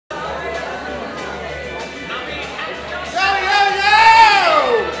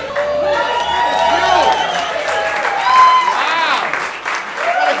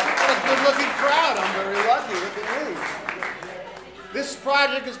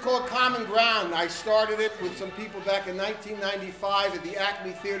called Common Ground. I started it with some people back in 1995 at the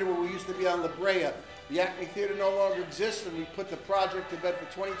Acme Theater where we used to be on La Brea. The Acme Theater no longer exists, and we put the project to bed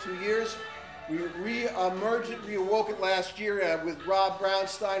for 22 years. We re-emerged it, reawoke it last year with Rob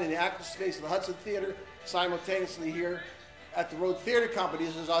Brownstein in the active space of the Hudson Theater, simultaneously here at the Road Theater Company.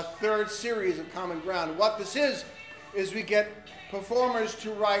 This is our third series of Common Ground. And what this is we get performers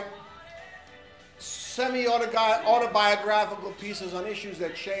to write semi-autobiographical pieces on issues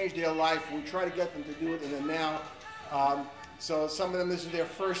that changed their life. We try to get them to do it in the now. So some of them, this is their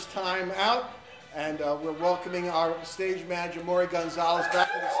first time out, and we're welcoming our stage manager, Maurie Gonzalez,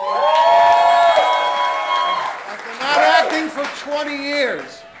 back to the stage. After not acting for 20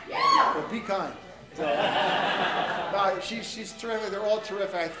 years. Well, be kind. She's terrific. They're all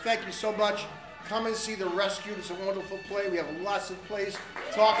terrific. I thank you so much. Come and see The Rescue. It's a wonderful play. We have lots of plays.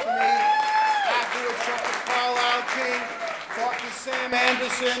 Talk to me. Afterwards, talk to Carlisle King. Talk to Sam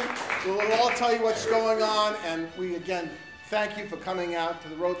Anderson. We will all tell you what's going on. And we, again, thank you for coming out to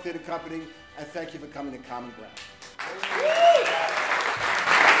the Road Theater Company. And thank you for coming to Common Ground.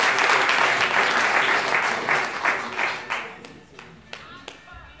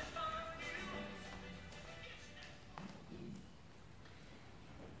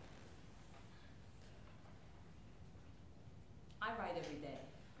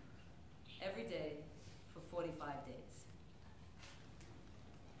 Every day for 45 days.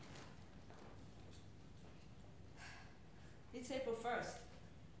 It's April 1st.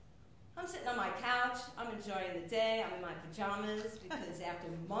 I'm sitting on my couch, I'm enjoying the day, I'm in my pajamas because after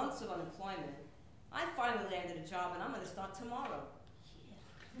months of unemployment, I finally landed a job and I'm going to start tomorrow.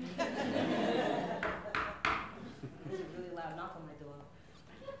 Yeah. There's a really loud knock on my door.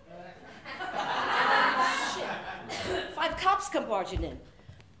 Shit. 5 cops come barging in.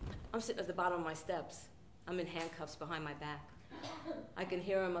 I'm sitting at the bottom of my steps. I'm in handcuffs behind my back. I can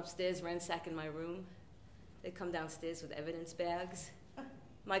hear them upstairs ransacking my room. They come downstairs with evidence bags,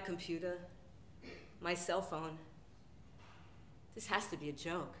 my computer, my cell phone. This has to be a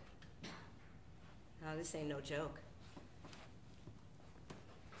joke. No, this ain't no joke.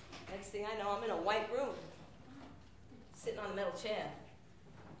 Next thing I know, I'm in a white room, sitting on a metal chair,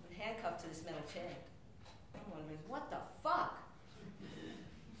 and handcuffed to this metal chair. I'm wondering, what the fuck?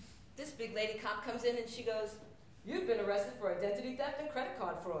 This big lady cop comes in and she goes, "You've been arrested for identity theft and credit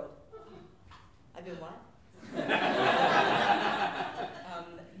card fraud." I've been what?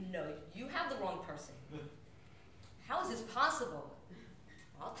 No, you have the wrong person. How is this possible?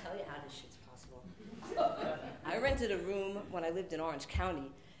 I'll tell you how this shit's possible. I rented a room when I lived in Orange County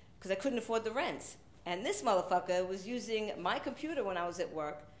because I couldn't afford the rent. And this motherfucker was using my computer when I was at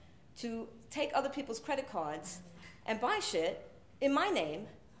work to take other people's credit cards and buy shit in my name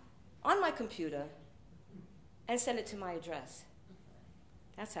on my computer and send it to my address.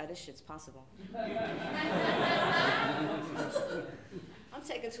 That's how this shit's possible. I'm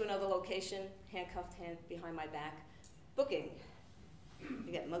taken to another location, handcuffed, hand behind my back, booking.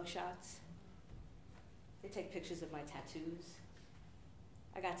 You get mugshots. They take pictures of my tattoos.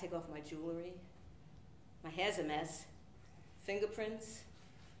 I gotta take off my jewelry. My hair's a mess. Fingerprints,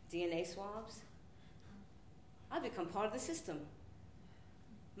 DNA swabs. I've become part of the system.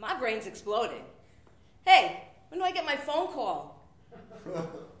 My brain's exploding. Hey, when do I get my phone call?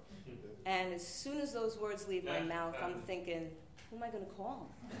 And as soon as those words leave my mouth, I'm thinking, who am I going to call?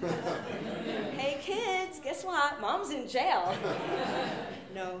 Hey kids, guess what? Mom's in jail.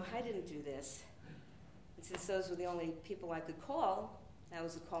 No, I didn't do this. And since those were the only people I could call, that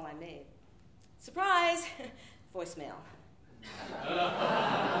was the call I made. Surprise! Voicemail.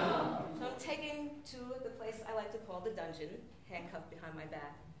 So I'm taken to the place I like to call the dungeon, handcuffed behind my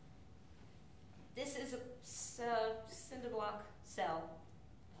back. This is a cinder block cell.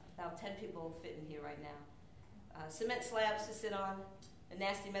 About 10 people fit in here right now. Cement slabs to sit on, a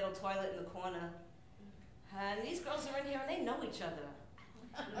nasty metal toilet in the corner. And these girls are in here and they know each other.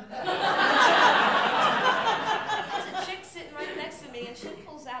 There's a chick sitting right next to me and she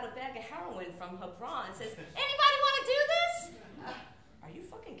pulls out a bag of heroin from her bra and says, "Anybody want to do this?" Are you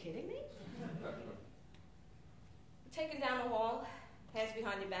fucking kidding me? Taken down the hall, hands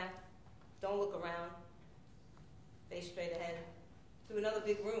behind your back, don't look around, face straight ahead, to another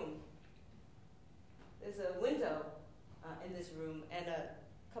big room. There's a window in this room and a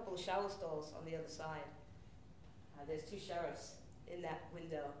couple of shower stalls on the other side. There's 2 sheriffs in that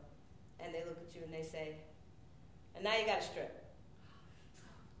window, and they look at you and they say, "And now you gotta strip,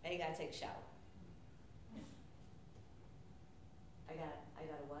 and you gotta take a shower." I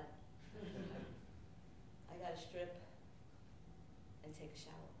gotta what? I gotta strip and take a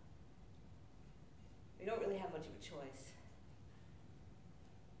shower. We don't really have much of a choice.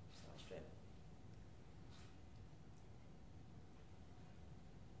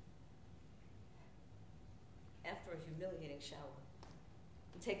 big shower.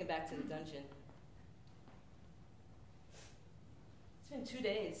 I'm taken back to the dungeon. It's been 2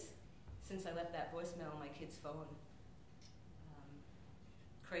 days since I left that voicemail on my kid's phone.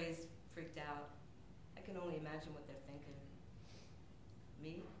 Crazed, freaked out. I can only imagine what they're thinking.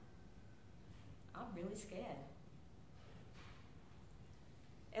 Me? I'm really scared.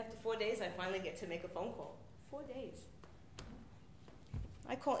 After 4 days, I finally get to make a phone call. 4 days.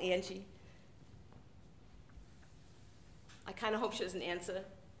 I call Angie. I kind of hope she doesn't answer,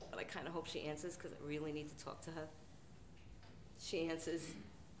 but I kind of hope she answers because I really need to talk to her. She answers,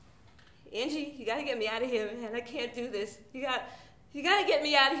 Angie, you gotta get me out of here, man. I can't do this. You gotta get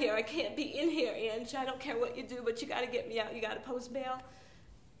me out of here. I can't be in here, Angie. I don't care what you do, but you gotta get me out. You gotta post bail.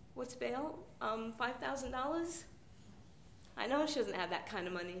 What's bail? $5,000? I know she doesn't have that kind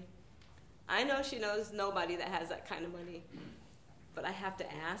of money. I know she knows nobody that has that kind of money. But I have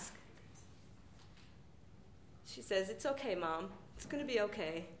to ask. She says, it's okay, Mom. It's gonna be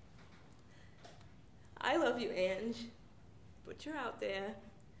okay. I love you, Ange. But you're out there,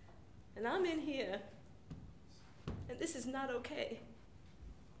 and I'm in here, and this is not okay.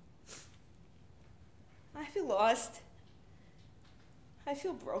 I feel lost. I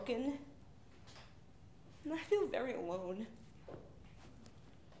feel broken. And I feel very alone.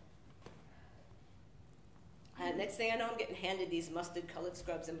 Next thing I know, I'm getting handed these mustard-colored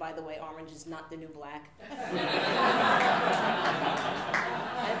scrubs, and by the way, orange is not the new black.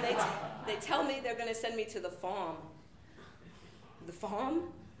 And they tell me they're gonna send me to the farm. The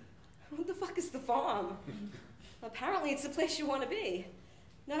farm? What the fuck is the farm? Apparently it's the place you want to be.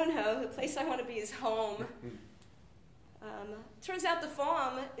 No, the place I want to be is home. Turns out the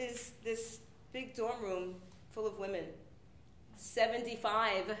farm is this big dorm room full of women.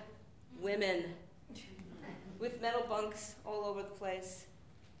 75 women with metal bunks all over the place.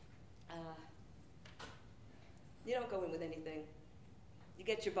 You don't go in with anything. You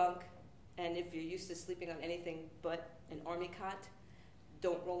get your bunk, and if you're used to sleeping on anything but an army cot,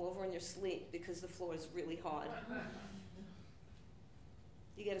 don't roll over in your sleep because the floor is really hard.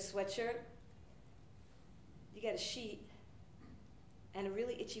 You get a sweatshirt, you get a sheet, and a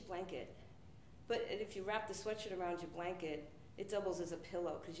really itchy blanket. But if you wrap the sweatshirt around your blanket, it doubles as a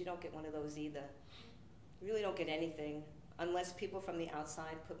pillow because you don't get one of those either. You really don't get anything unless people from the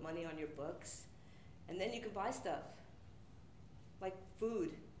outside put money on your books. And then you can buy stuff, like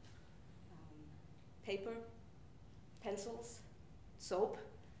food, paper, pencils, soap,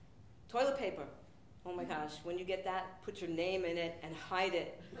 toilet paper. Oh my gosh, when you get that, put your name in it and hide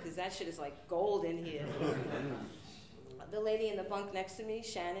it, because that shit is like gold in here. The lady in the bunk next to me,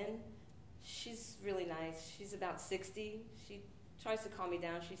 Shannon, she's really nice. She's about 60. She tries to calm me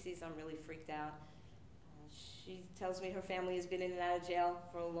down. She sees I'm really freaked out. She tells me her family has been in and out of jail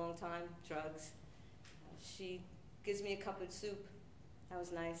for a long time, drugs. She gives me a cup of soup. That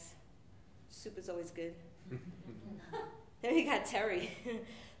was nice. Soup is always good. Then we got Terry.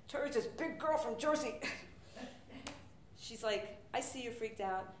 Terry's this big girl from Jersey. She's like, I see you're freaked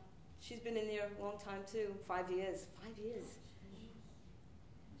out. She's been in there a long time too, 5 years. 5 years.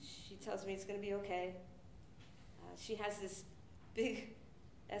 She tells me it's gonna be okay. She has this big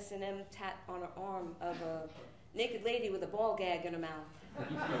S&M tat on her arm of a naked lady with a ball gag in her mouth.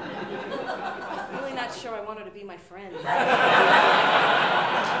 I'm really not sure I want her to be my friend.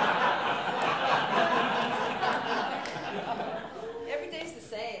 Every day's the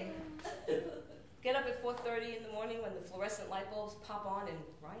same. Get up at 4:30 in the morning when the fluorescent light bulbs pop on and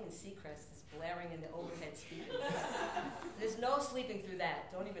Ryan Seacrest is blaring in the overhead speakers. There's no sleeping through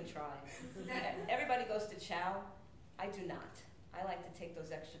that. Don't even try. Everybody goes to chow. I do not. I like to take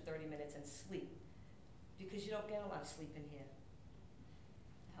those extra 30 minutes and sleep because you don't get a lot of sleep in here.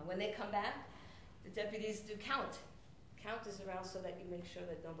 When they come back, the deputies do count. Count is around so that you make sure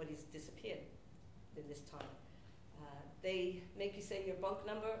that nobody's disappeared in this time. They make you say your bunk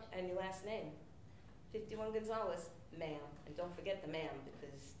number and your last name. 51 Gonzalez, ma'am. And don't forget the ma'am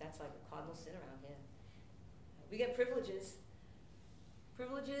because that's like a cardinal sin around here. We get privileges.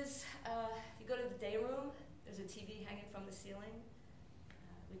 Privileges, you go to the day room. There's a TV hanging from the ceiling.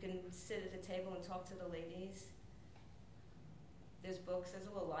 We can sit at the table and talk to the ladies. There's books, there's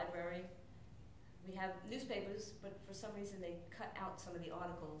a little library. We have newspapers, but for some reason they cut out some of the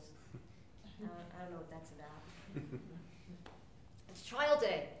articles. I don't know what that's about. It's trial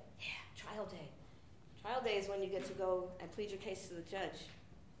day. Yeah, trial day. Trial day is when you get to go and plead your case to the judge.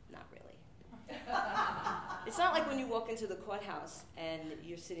 Not really. It's not like when you walk into the courthouse and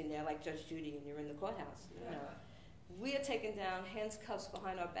you're sitting there like Judge Judy and you're in the courthouse. No. We are taken down, hands cuffs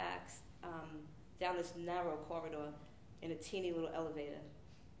behind our backs, down this narrow corridor in a teeny little elevator,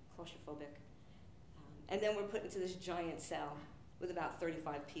 claustrophobic. And then we're put into this giant cell with about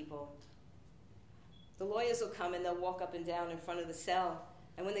 35 people. The lawyers will come and they'll walk up and down in front of the cell.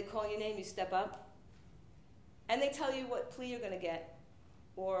 And when they call your name, you step up. And they tell you what plea you're going to get,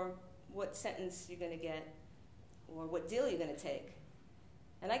 or what sentence you're going to get, or what deal you're going to take.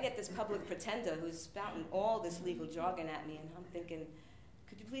 And I get this public pretender who's spouting all this legal jargon at me, and I'm thinking,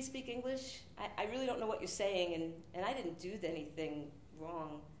 could you please speak English? I really don't know what you're saying, and I didn't do anything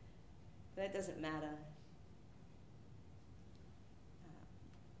wrong. But that doesn't matter.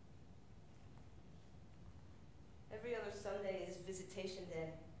 Every other Sunday is visitation day.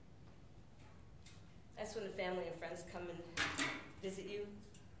 That's when the family and friends come and visit you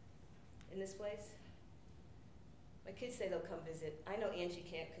in this place. My kids say they'll come visit. I know Angie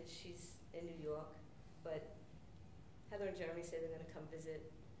can't because she's in New York, but Heather and Jeremy say they're going to come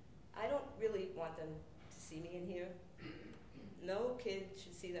visit. I don't really want them to see me in here. No kid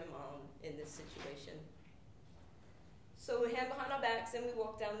should see their mom in this situation. So we hand behind our backs and we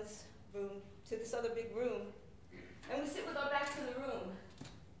walk down this room to this other big room, and we sit with our backs to the room.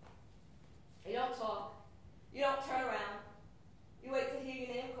 You don't talk. You don't turn around. You wait to hear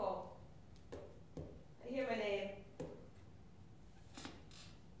your name called. I hear my name.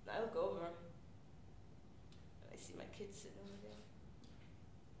 I look over. I see my kids sitting over there.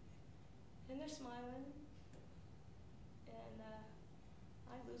 And they're smiling. And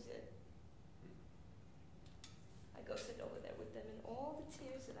I lose it. I go sit over there with them, and all the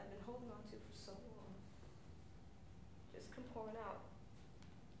tears that I've been holding on to for so long just come pouring out.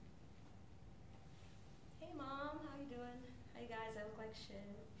 Hey, Mom, how you doing? Hey, guys, I look like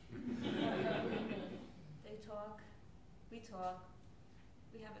shit. They talk. We talk.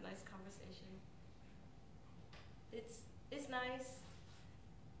 We have a nice conversation. It's nice.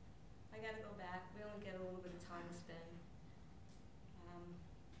 I gotta go back. We only get a little bit of time to spend.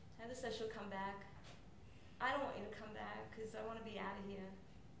 Heather says she'll come back. I don't want you to come back because I want to be out of here.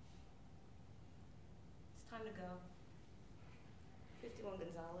 It's time to go. 51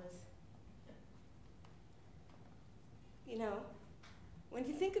 Gonzalez. You know, when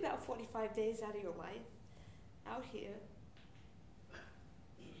you think about 45 days out of your life, out here,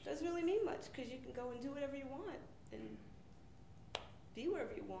 it doesn't really mean much because you can go and do whatever you want and be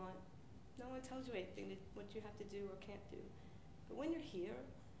wherever you want. No one tells you anything, what you have to do or can't do. But when you're here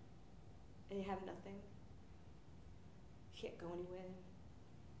and you have nothing, you can't go anywhere,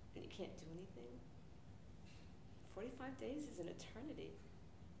 and you can't do anything, 45 days is an eternity.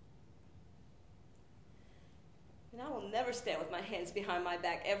 And I will never stand with my hands behind my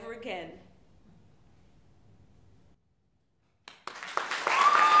back ever again.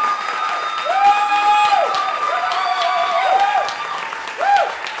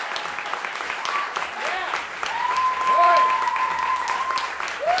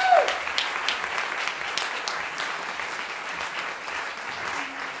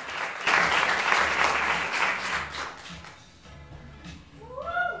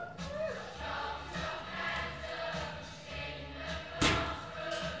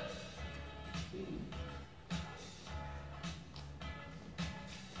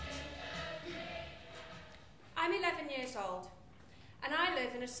 I'm 11 years old, and I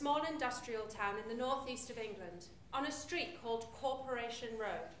live in a small industrial town in the northeast of England, on a street called Corporation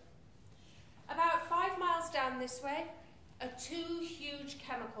Road. About 5 miles down this way are two huge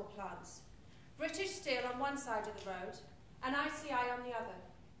chemical plants, British Steel on one side of the road and ICI on the other.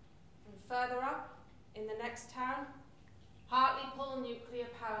 And further up, in the next town, Hartlepool Nuclear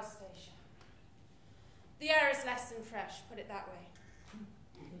Power Station. The air is less than fresh, put it that way.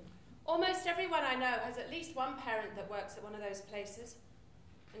 Almost everyone I know has at least one parent that works at one of those places,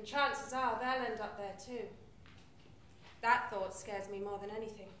 and chances are they'll end up there too. That thought scares me more than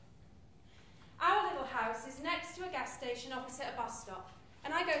anything. Our little house is next to a gas station opposite a bus stop,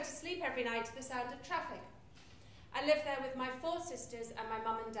 and I go to sleep every night to the sound of traffic. I live there with my 4 sisters and my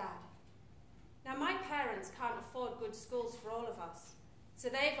mum and dad. Now, my parents can't afford good schools for all of us, so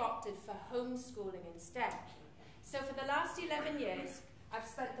they've opted for homeschooling instead. So for the last 11 years, I've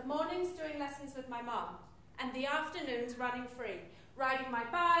spent the mornings doing lessons with my mum and the afternoons running free, riding my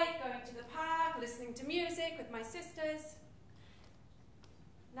bike, going to the park, listening to music with my sisters.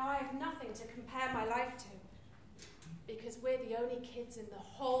 Now I have nothing to compare my life to because we're the only kids in the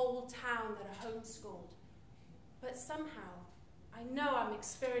whole town that are homeschooled. But somehow, I know I'm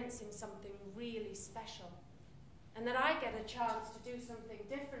experiencing something really special and that I get a chance to do something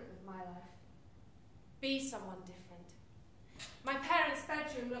different with my life, be someone different. My parents'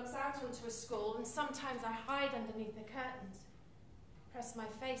 bedroom looks out onto a school, and sometimes I hide underneath the curtains, press my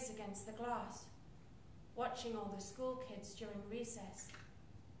face against the glass, watching all the school kids during recess.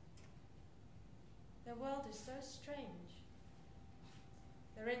 Their world is so strange.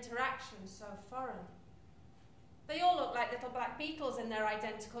 Their interactions so foreign. They all look like little black beetles in their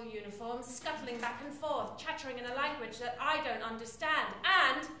identical uniforms, scuttling back and forth, chattering in a language that I don't understand,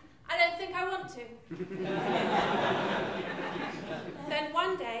 and I don't think I want to. Then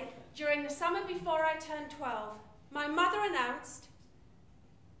one day, during the summer before I turned 12, my mother announced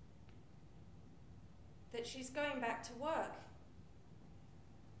that she's going back to work.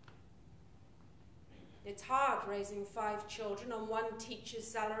 It's hard raising 5 children on one teacher's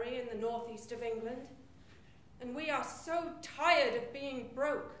salary in the northeast of England. And we are so tired of being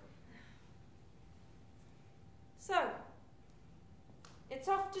broke. So, it's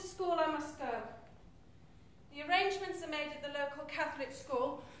off to school I must go. The arrangements are made at the local Catholic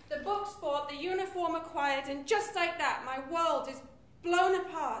school, the books bought, the uniform acquired, and just like that, my world is blown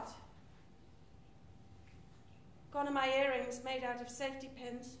apart. Gone are my earrings made out of safety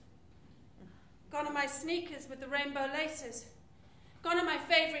pins. Gone are my sneakers with the rainbow laces. Gone are my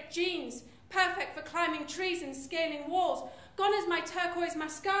favourite jeans, perfect for climbing trees and scaling walls. Gone is my turquoise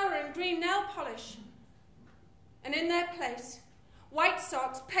mascara and green nail polish. And in their place, white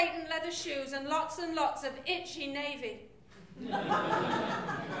socks, patent leather shoes, and lots of itchy navy.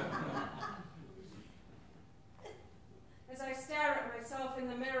 As I stare at myself in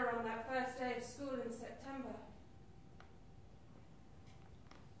the mirror on that first day of school in September,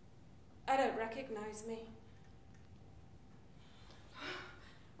 I don't recognize me.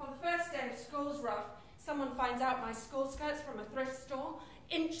 Well, the first day of school's rough. Someone finds out my school skirt's from a thrift store.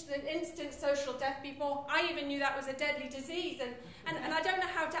 Instant social death before I even knew that was a deadly disease. And I don't know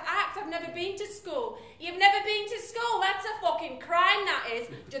how to act. I've never been to school. You've never been to school? That's a fucking crime, that is.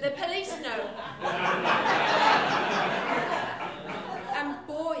 Do the police know? And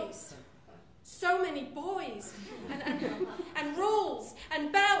boys. So many boys. And rules.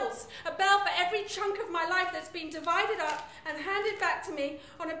 And bells. A bell for every chunk of my life that's been divided up and handed back to me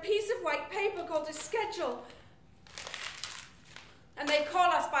on a piece of white paper called a schedule. And they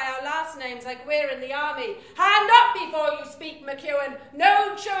call us by our last names like we're in the army. Hand up before you speak, McEwan.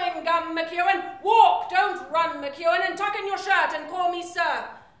 No chewing gum, McEwan. Walk, don't run, McEwan. And tuck in your shirt and call me sir.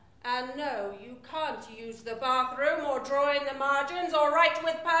 And no, you can't use the bathroom or draw in the margins or write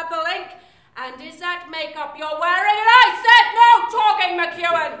with purple ink. And is that makeup you're wearing? And I said no talking,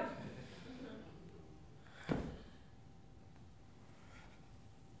 McEwan.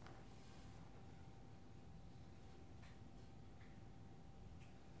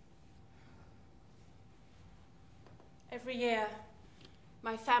 Every year,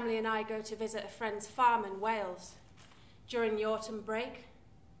 my family and I go to visit a friend's farm in Wales during the autumn break.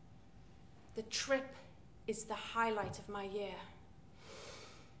 The trip is the highlight of my year.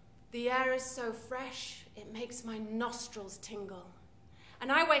 The air is so fresh, it makes my nostrils tingle.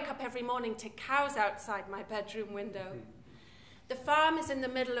 And I wake up every morning to cows outside my bedroom window. The farm is in the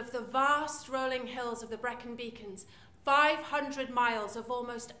middle of the vast rolling hills of the Brecon Beacons, 500 miles of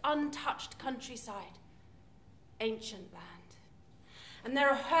almost untouched countryside. Ancient land. And there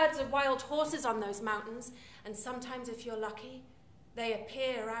are herds of wild horses on those mountains, and sometimes, if you're lucky, they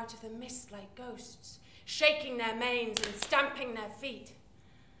appear out of the mist like ghosts, shaking their manes and stamping their feet.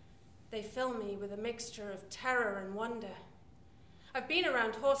 They fill me with a mixture of terror and wonder. I've been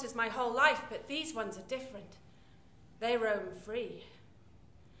around horses my whole life, but these ones are different. They roam free.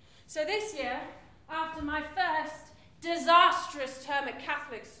 So this year, after my first disastrous term at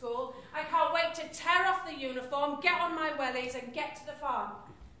Catholic school, I can't wait to tear off the uniform, get on my wellies, and get to the farm.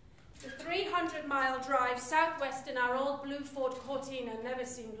 The 300-mile drive southwest in our old blue Ford Cortina never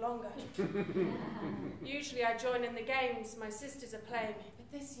seemed longer. Usually I join in the games my sisters are playing,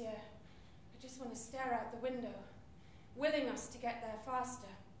 but this year I just want to stare out the window, willing us to get there faster.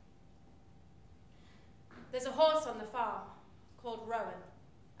 There's a horse on the farm called Rowan,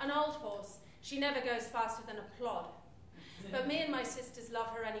 an old horse. She never goes faster than a plod. But me and my sisters love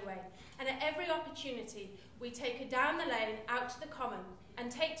her anyway, and at every opportunity we take her down the lane out to the common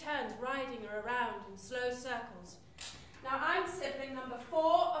and take turns riding her around in slow circles. Now I'm sibling number 4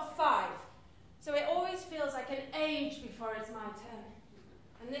 of 5, so it always feels like an age before it's my turn.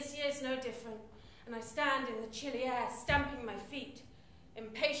 And this year's no different, and I stand in the chilly air stamping my feet,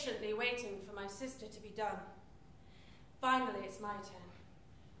 impatiently waiting for my sister to be done. Finally it's my turn.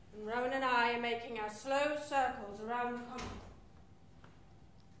 And Rowan and I are making our slow circles around the common.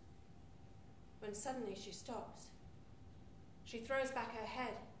 When suddenly she stops. She throws back her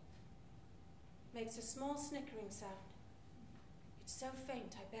head, makes a small snickering sound. It's so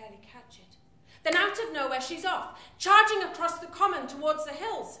faint I barely catch it. Then out of nowhere she's off, charging across the common towards the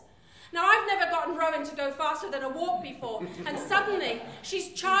hills. Now, I've never gotten Rowan to go faster than a walk before, and suddenly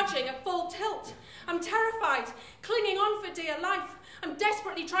she's charging at full tilt. I'm terrified, clinging on for dear life. I'm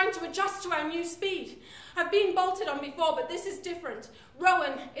desperately trying to adjust to our new speed. I've been bolted on before, but this is different.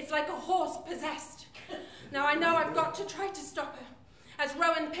 Rowan is like a horse possessed. Now, I know I've got to try to stop her. As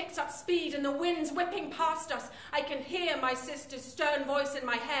Rowan picks up speed and the wind's whipping past us, I can hear my sister's stern voice in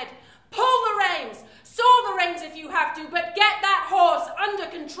my head. Pull the reins! Saw the reins if you have to, but get that horse under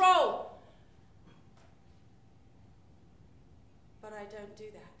control! But I don't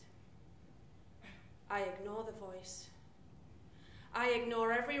do that. I ignore the voice. I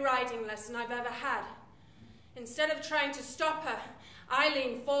ignore every riding lesson I've ever had. Instead of trying to stop her, I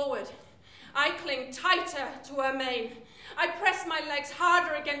lean forward. I cling tighter to her mane. I press my legs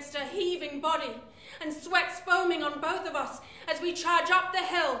harder against her heaving body, and sweat's foaming on both of us as we charge up the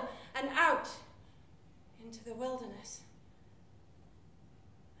hill and out into the wilderness.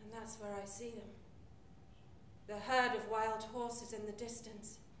 And that's where I see them. The herd of wild horses in the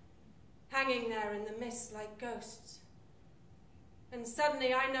distance, hanging there in the mist like ghosts. And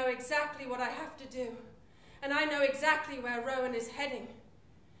suddenly I know exactly what I have to do, and I know exactly where Rowan is heading.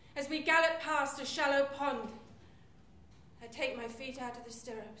 As we gallop past a shallow pond, I take my feet out of the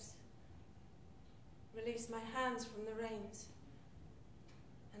stirrups, release my hands from the reins,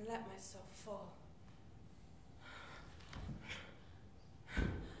 and let myself fall.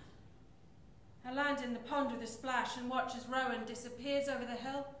 I land in the pond with a splash and watch as Rowan disappears over the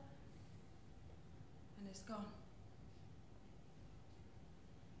hill and is gone.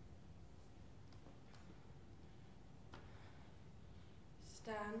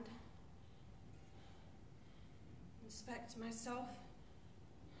 Stand. Inspect myself.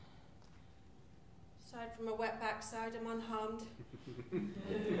 Aside from a wet backside, I'm unharmed.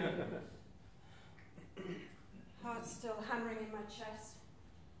 Heart still hammering in my chest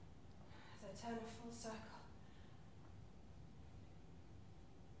as I turn a full circle.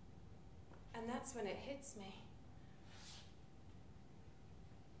 And that's when it hits me.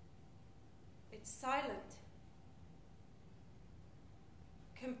 It's silent.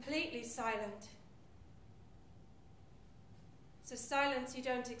 Completely silent. It's a silence you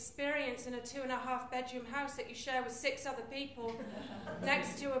don't experience in a 2.5-bedroom house that you share with 6 other people,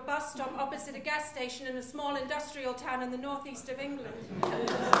 next to a bus stop opposite a gas station in a small industrial town in the northeast of England.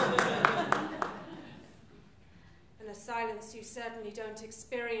 And a silence you certainly don't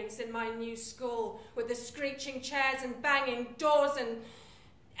experience in my new school, with the screeching chairs and banging doors and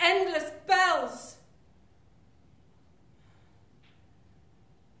endless bells.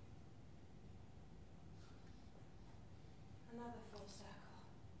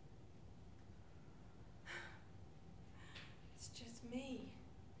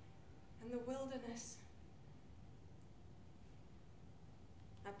 The wilderness.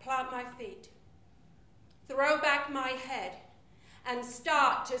 I plant my feet, throw back my head, and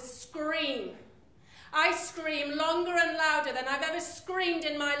start to scream. I scream longer and louder than I've ever screamed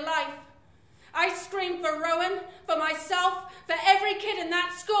in my life. I scream for Rowan, for myself, for every kid in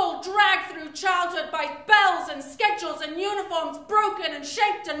that school dragged through childhood by bells and schedules and uniforms broken and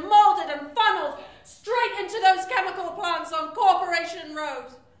shaped and molded and funneled straight into those chemical plants on Corporation Road.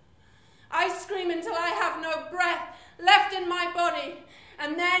 I scream until I have no breath left in my body,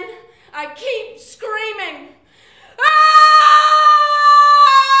 and then I keep screaming.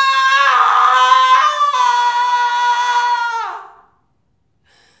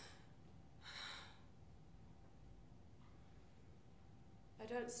 I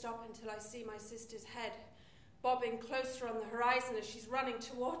don't stop until I see my sister's head bobbing closer on the horizon as she's running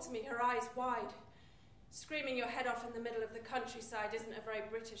towards me, her eyes wide. Screaming your head off in the middle of the countryside isn't a very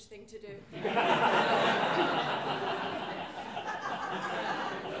British thing to do.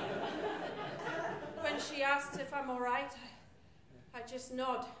 When she asks if I'm all right, I just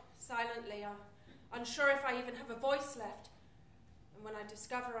nod silently, unsure if I even have a voice left. And when I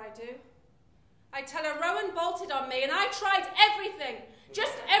discover I do, I tell her Rowan bolted on me and I tried everything,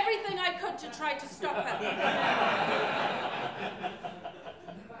 just everything I could to try to stop her.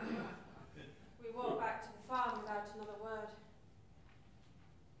 We walk back to the farm without another word.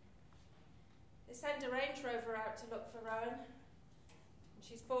 They send a Range Rover out to look for Rowan, and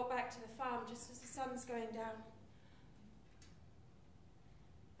she's brought back to the farm just as the sun's going down.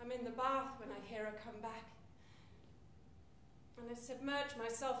 I'm in the bath when I hear her come back, and I submerge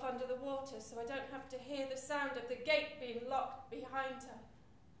myself under the water so I don't have to hear the sound of the gate being locked behind her.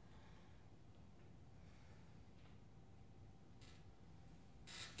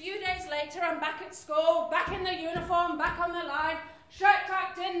 A few days later, I'm back at school, back in the uniform, back on the line, shirt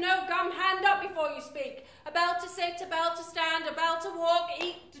tucked in, no gum, hand up before you speak. A bell to sit, a bell to stand, a bell to walk,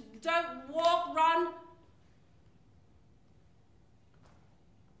 eat, Don't walk, run.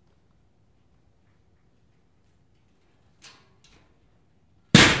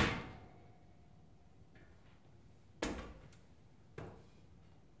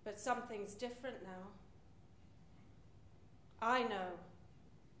 But something's different now. I know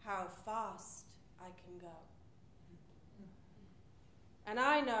how fast I can go. And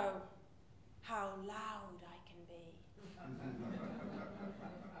I know how loud I can be.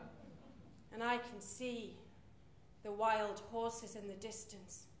 And I can see the wild horses in the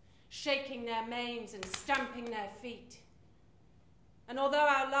distance, shaking their manes and stamping their feet. And although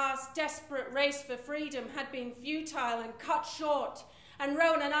our last desperate race for freedom had been futile and cut short, and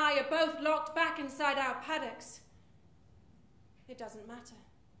Rowan and I are both locked back inside our paddocks, it doesn't matter.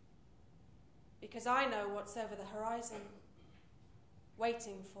 Because I know what's over the horizon,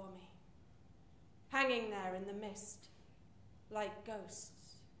 waiting for me, hanging there in the mist, like ghosts.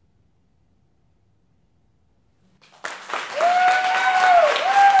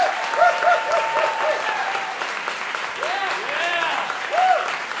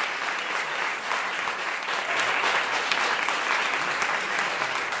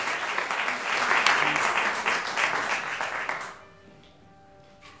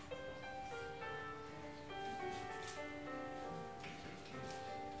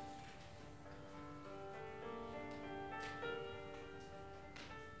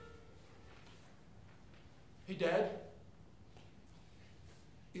 Hey, Dad,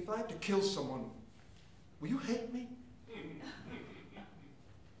 if I have to kill someone, will you hate me?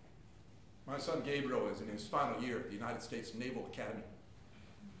 My son Gabriel is in his final year at the United States Naval Academy.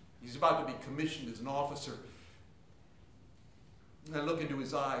 He's about to be commissioned as an officer. And I look into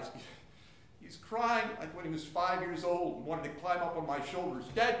his eyes. He's crying like when he was 5 years old and wanted to climb up on my shoulders.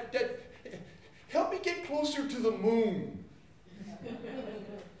 Dad, help me get closer to the moon.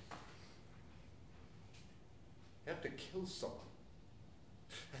 I have to kill someone.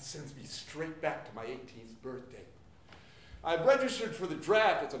 That sends me straight back to my 18th birthday. I registered for the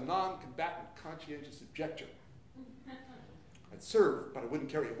draft as a non-combatant conscientious objector. I'd serve, but I wouldn't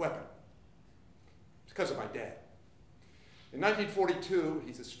carry a weapon. It's because of my dad. In 1942,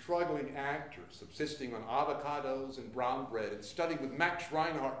 he's a struggling actor, subsisting on avocados and brown bread, and studying with Max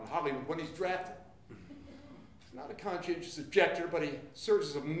Reinhardt in Hollywood when he's drafted. He's not a conscientious objector, but he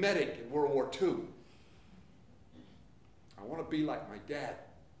serves as a medic in World War II. I want to be like my dad.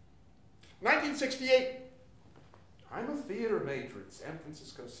 1968, I'm a theater major at San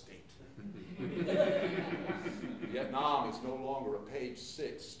Francisco State. Vietnam is no longer a page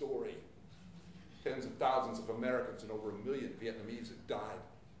 6 story. Tens of thousands of Americans and over 1 million Vietnamese have died.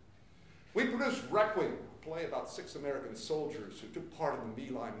 We produced Requiem, a play about 6 American soldiers who took part in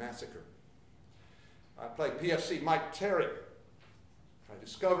the My Lai massacre. I play PFC Mike Terry. I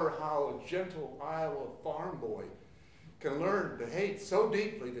discover how a gentle Iowa farm boy can learn to hate so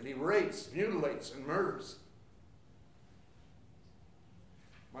deeply that he rapes, mutilates, and murders.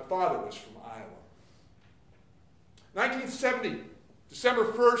 My father was from Iowa. 1970, December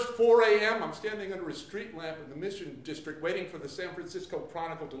 1st, 4 a.m., I'm standing under a street lamp in the Mission District waiting for the San Francisco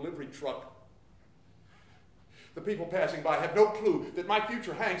Chronicle delivery truck. The people passing by have no clue that my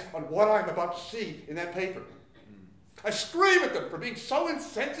future hangs on what I'm about to see in that paper. I scream at them for being so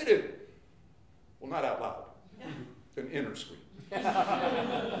insensitive. Well, not out loud. An inner scream.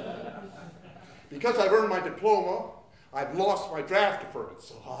 Because I've earned my diploma, I've lost my draft deferment,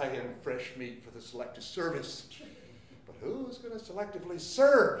 so I am fresh meat for the selective service. But who's going to selectively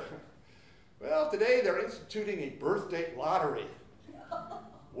serve? Well, today they're instituting a birth date lottery.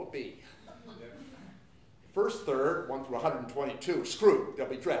 Whoopee. First third, 1 through 122, screwed. They'll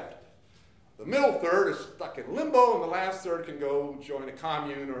be drafted. The middle third is stuck in limbo, and the last third can go join a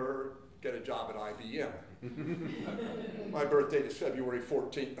commune or get a job at IBM. My birth date is February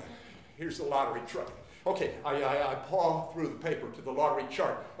 14th. Here's the lottery truck. Okay, I paw through the paper to the lottery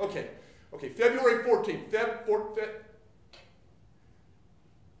chart. Okay, February 14th.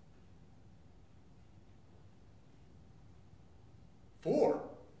 Four?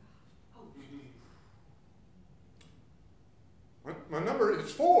 My number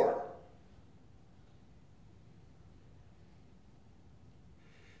is 4.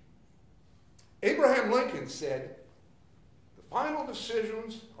 Abraham Lincoln said, "The final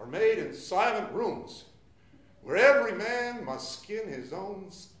decisions are made in silent rooms, where every man must skin his own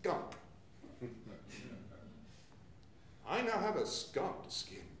skunk." I now have a skunk to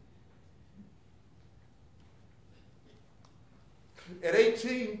skin. At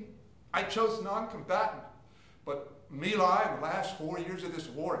 18, I chose non-combatant, but My Lai and the last 4 years of this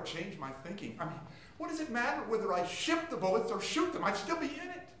war have changed my thinking. I mean, what does it matter whether I ship the bullets or shoot them? I'd still be in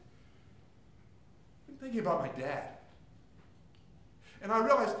it. thinking about my dad. And I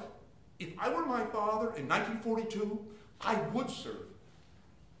realized if I were my father in 1942, I would serve.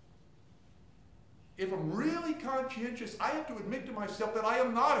 If I'm really conscientious, I have to admit to myself that I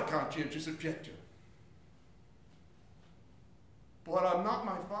am not a conscientious objector. But I'm not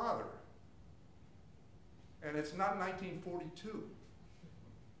my father. And it's not 1942.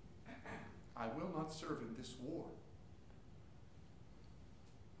 I will not serve in this war.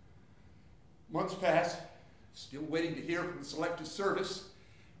 Months pass, still waiting to hear from the Selective Service,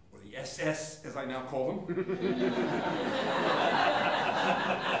 or the SS, as I now call them.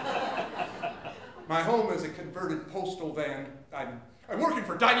 My home is a converted postal van. I'm working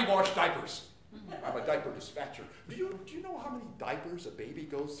for Diney Wash Diapers. I'm a diaper dispatcher. Do you know how many diapers a baby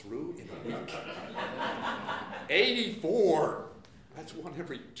goes through in a week? 84. That's one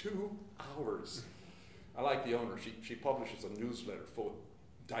every 2 hours. I like the owner. She publishes a newsletter full of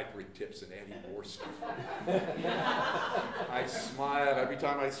diapering tips and anti-war stuff. I smile every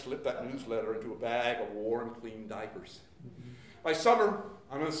time I slip that newsletter into a bag of warm, clean diapers. By summer,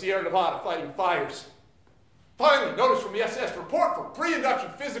 I'm in the Sierra Nevada fighting fires. Finally, notice from the SS, report for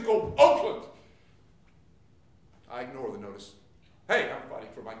pre-induction physical, Oakland. I ignore the notice. Hey, I'm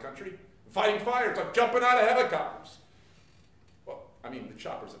fighting for my country. I'm fighting fires. I'm jumping out of helicopters. Well, I mean, the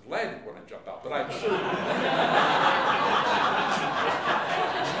choppers have landed when I jump out, but I'm sure.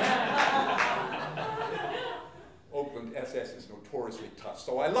 Oakland SS is notoriously tough,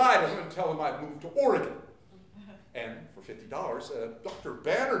 so I lied to them and tell them I've moved to Oregon. And for $50, Dr.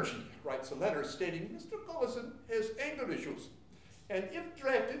 Banerjee writes a letter stating Mr. Collison has anger issues, and if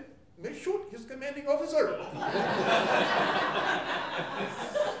drafted, may shoot his commanding officer.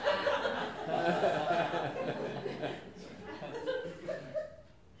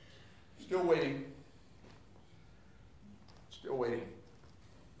 Still waiting. Still waiting.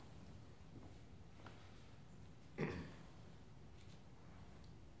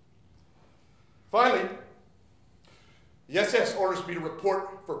 Finally, the SS orders me to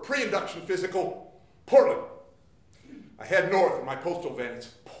report for pre-induction physical, Portland. I head north in my postal van. It's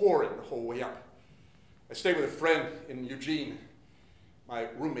pouring the whole way up. I stay with a friend in Eugene. My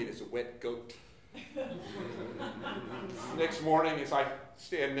roommate is a wet goat. Next morning, as I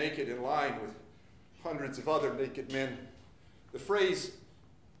stand naked in line with hundreds of other naked men, the phrase,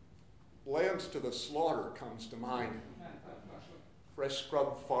 lambs to the slaughter, comes to mind. Fresh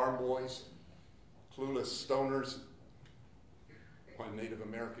scrubbed farm boys, clueless stoners, one Native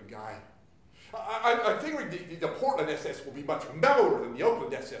American guy. I'm figuring the Portland SS will be much mellower than the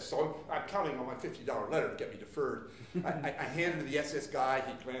Oakland SS, so I'm counting on my $50 letter to get me deferred. I hand it to the SS guy,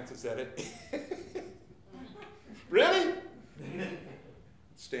 he glances at it. Really?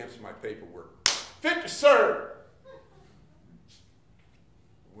 Stamps my paperwork. Fit to serve!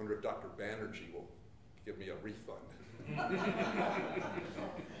 I wonder if Dr. Banerjee will give me a refund.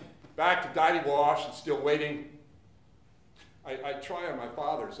 Back to Diney Wash and still waiting. I try on my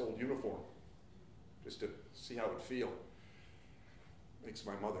father's old uniform, just to see how it would feel. Makes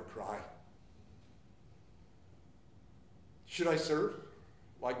my mother cry. Should I serve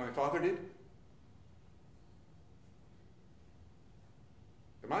like my father did?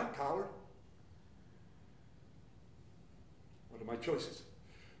 Am I a coward? What are my choices?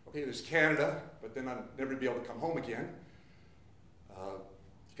 Okay, there's Canada, but then I'll never be able to come home again.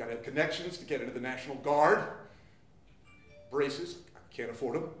 You gotta have connections to get into the National Guard. Braces, I can't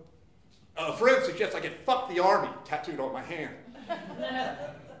afford them. A friend suggests I get "fuck the army" tattooed on my hand.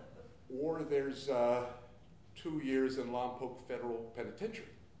 Or there's 2 years in Lompoc Federal Penitentiary.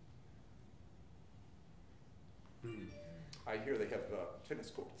 I hear they have tennis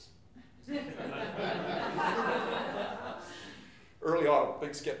courts. Early autumn,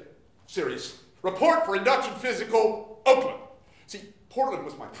 things get serious. Report for induction physical, Oakland. See, Portland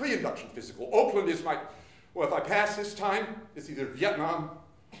was my pre-induction physical. Oakland is my, well, if I pass this time, it's either Vietnam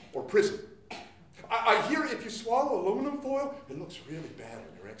or prison. I hear if you swallow aluminum foil, it looks really bad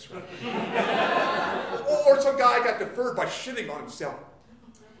on your x-ray. Or some guy got deferred by shitting on himself.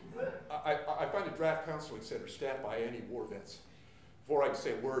 I find a draft counseling center staffed by anti-war vets. Before I can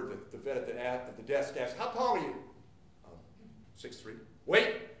say a word, the vet at the desk asks, "How tall are you?" 6'3".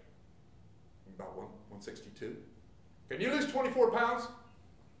 Weight? About 162. Can you lose 24 pounds?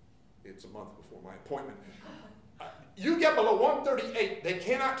 It's a month before my appointment. You get below 138, they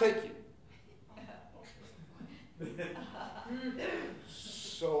cannot take you.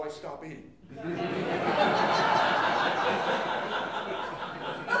 So I stop eating.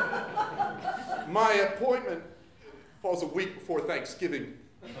 My appointment falls a week before Thanksgiving.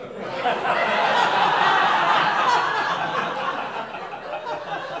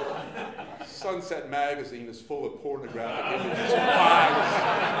 Sunset magazine is full of pornographic images and pies.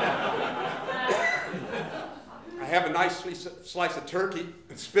 I have a nice slice of turkey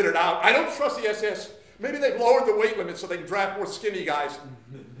and spit it out. I don't trust the SS. Maybe they've lowered the weight limit so they can draft more skinny guys.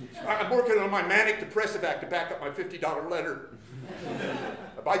 I'm working on my manic depressive act to back up my $50 letter.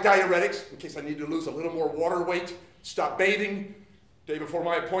 I buy diuretics in case I need to lose a little more water weight. Stop bathing. Day before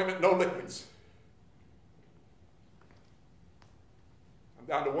my appointment, no liquids. I'm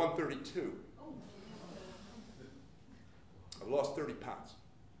down to 132. I've lost 30 pounds.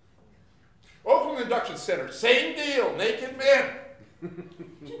 Oakland Induction Center, same deal, naked men.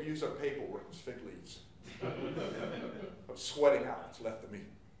 We use our paperwork as fig leaves. I'm sweating out what's left of me.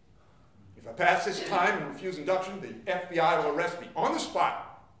 If I pass this time and refuse induction, the FBI will arrest me on the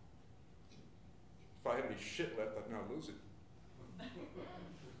spot. If I have any shit left, I'm going to lose it.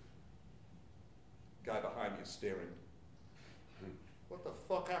 Guy behind me is staring. What the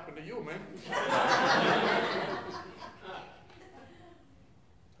fuck happened to you, man?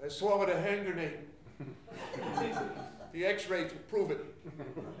 I swallowed a hand grenade. The x-rays will prove it.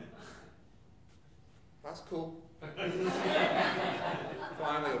 That's cool.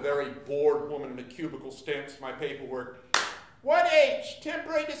 Finally, a very bored woman in a cubicle stamps my paperwork. 1H,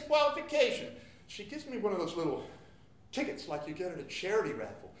 temporary disqualification. She gives me one of those little tickets like you get at a charity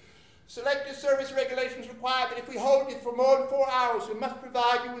raffle. Selective service regulations require that if we hold you for more than 4 hours, we must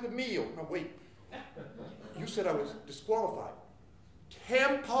provide you with a meal. No, wait. You said I was disqualified.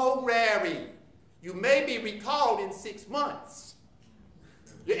 Temporary. You may be recalled in 6 months.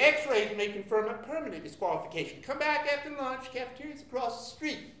 Your x-rays may confirm a permanent disqualification. Come back after lunch, cafeteria's across the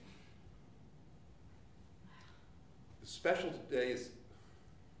street. The special today is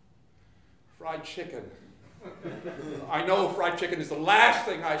fried chicken. I know fried chicken is the last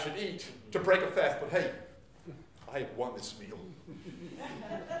thing I should eat to break a fast, but hey, I have won this meal.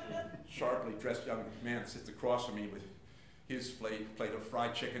 Sharply dressed young man sits across from me with his plate of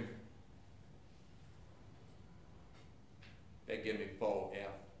fried chicken. They give me faux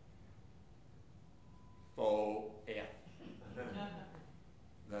F. Faux F.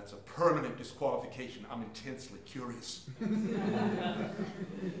 That's a permanent disqualification. I'm intensely curious.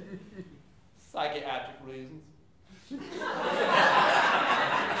 Psychiatric reasons.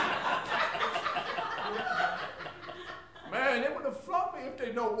 Man, they would have flopped me if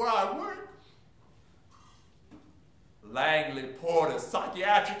they know where I work. Langley Porter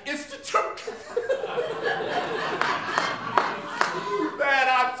Psychiatric Institute. Man,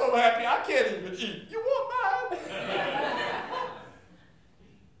 I'm so happy I can't even eat. You want mine?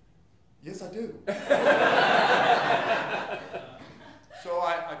 Yes, I do. So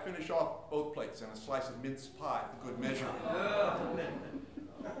I finish off both plates and a slice of mince pie for good measure.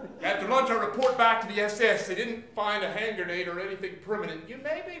 After lunch, I report back to the SS. They didn't find a hand grenade or anything permanent. You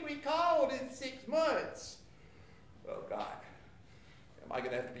may be recalled in 6 months. Oh, God. Am I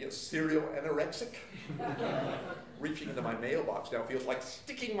going to have to be a serial anorexic? Reaching into my mailbox now feels like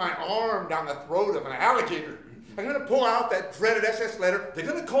sticking my arm down the throat of an alligator. I'm going to pull out that dreaded SS letter. They're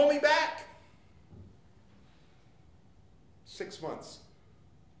going to call me back. 6 months.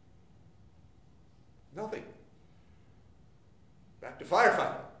 Nothing. Back to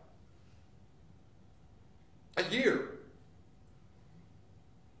firefighting. A year.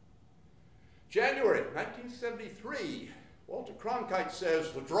 January 1973. Walter Cronkite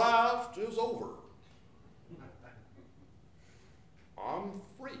says the draft is over. I'm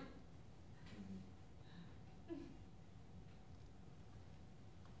free.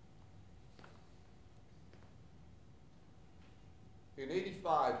 In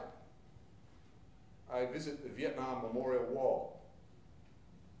 '85, I visit the Vietnam Memorial Wall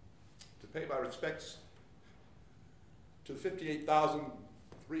to pay my respects to the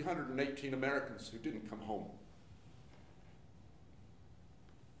 58,318 Americans who didn't come home.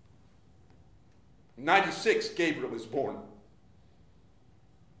 In '96, Gabriel was born.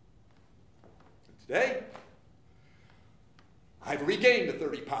 And today, I've regained the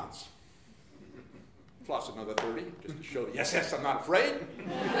 30 pounds. Plus another 30, just to show the SS I'm not afraid.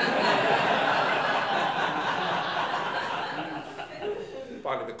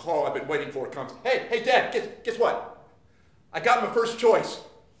 Finally, the call I've been waiting for comes. Hey, Dad, guess what? I got my first choice.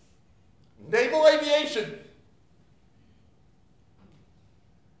 Naval aviation.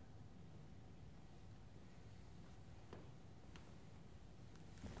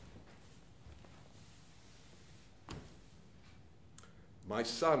 My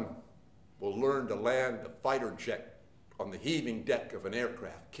son will learn to land a fighter jet on the heaving deck of an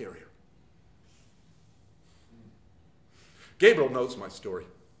aircraft carrier. Gabriel knows my story.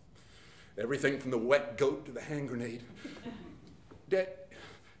 Everything from the wet goat to the hand grenade. Dad,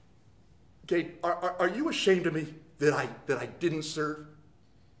 Kate, are you ashamed of me that I didn't serve?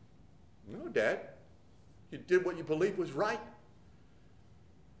 No, Dad. You did what you believed was right.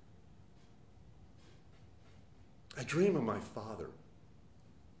 I dream of my father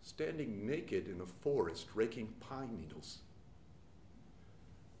standing naked in a forest raking pine needles.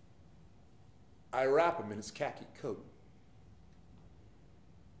 I wrap him in his khaki coat.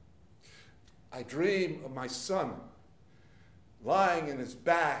 I dream of my son lying in his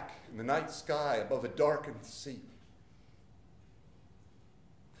back in the night sky above a darkened sea.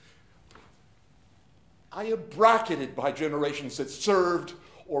 I am bracketed by generations that served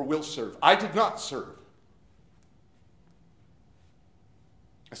or will serve. I did not serve.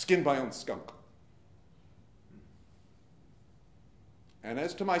 I skinned my own skunk. And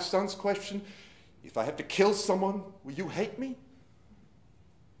as to my son's question, if I have to kill someone, will you hate me?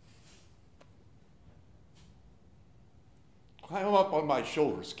 Climb up on my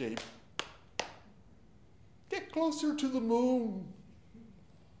shoulders, Gabe. Get closer to the moon.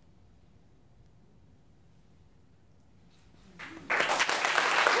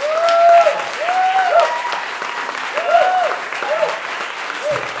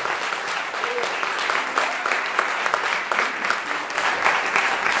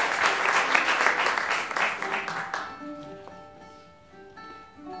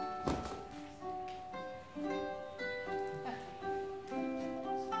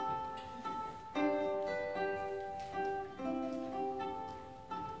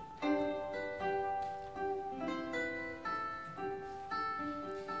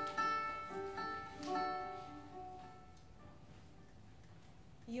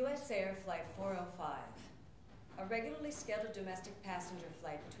 U.S. Air Flight 405, a regularly scheduled domestic passenger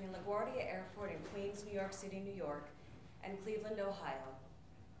flight between LaGuardia Airport in Queens, New York City, New York, and Cleveland, Ohio,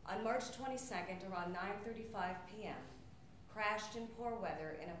 on March 22nd around 9:35 p.m., crashed in poor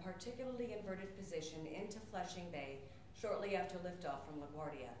weather in a particularly inverted position into Flushing Bay shortly after liftoff from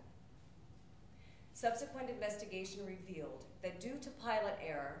LaGuardia. Subsequent investigation revealed that due to pilot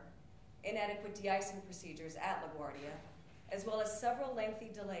error, inadequate de-icing procedures at LaGuardia, as well as several lengthy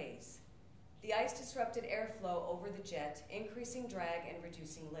delays, the ice disrupted airflow over the jet, increasing drag and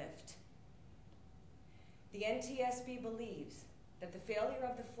reducing lift. The NTSB believes that the failure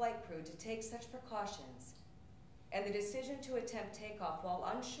of the flight crew to take such precautions and the decision to attempt takeoff while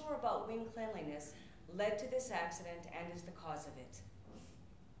unsure about wing cleanliness led to this accident and is the cause of it.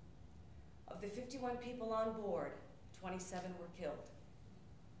 Of the 51 people on board, 27 were killed,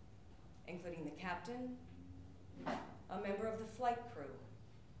 including the captain, a member of the flight crew,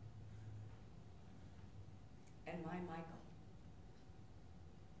 and my Michael.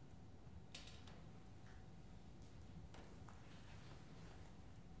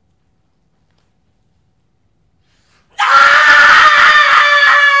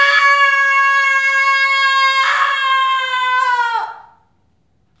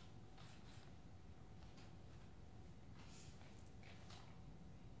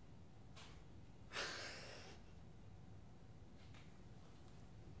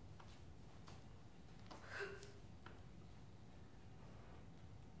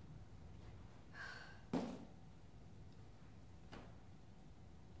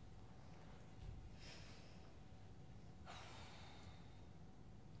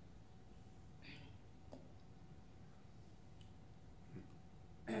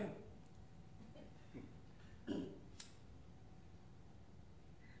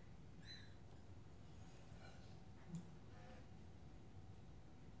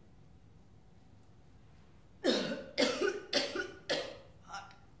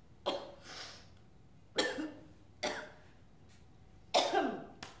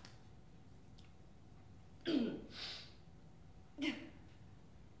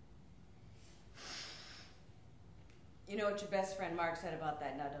 You know what your best friend Mark said about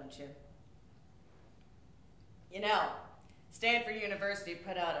that now, don't you? You know, Stanford University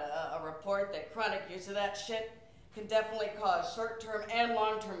put out a report that chronic use of that shit can definitely cause short-term and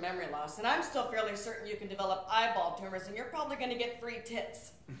long-term memory loss. And I'm still fairly certain you can develop eyeball tumors, and you're probably going to get free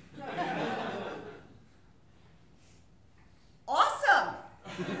tits. Awesome!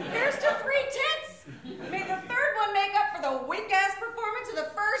 Here's to free tits! May the third one make up for the weak-ass performance of the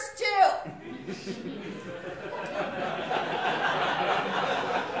first two!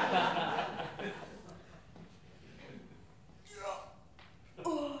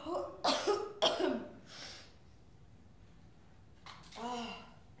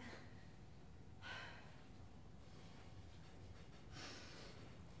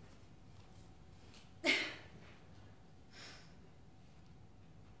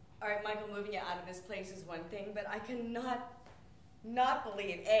 All right, Michael, moving you out of this place is one thing, but I cannot not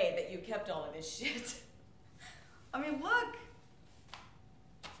believe, A, that you kept all of this shit. I mean, look.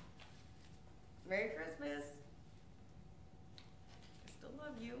 Merry Christmas. I still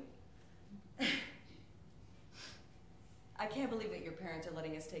love you. I can't believe that your parents are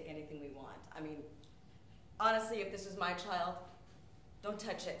letting us take anything we want. I mean, honestly, if this was my child, don't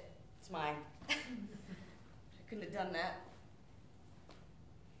touch it. It's mine. I couldn't have done that.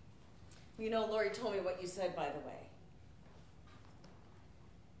 You know, Lori told me what you said, by the way.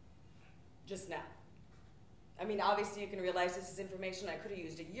 Just now. I mean, obviously you can realize this is information I could have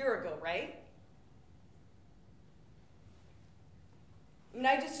used a year ago, right? I mean,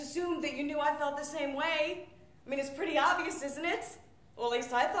 I just assumed that you knew I felt the same way. I mean, it's pretty obvious, isn't it? Well, at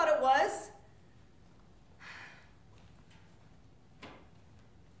least I thought it was.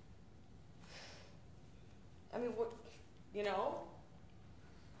 I mean, what, you know?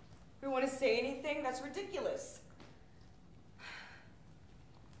 If we want to say anything, that's ridiculous.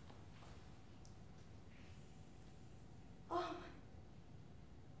 Oh.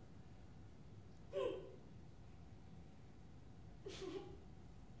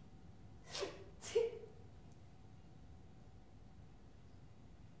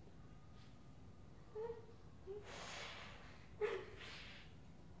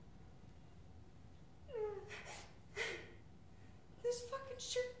 This fucking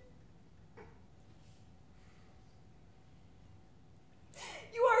shirt.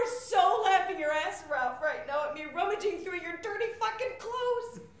 You are so laughing your ass off right now at me rummaging through your dirty fucking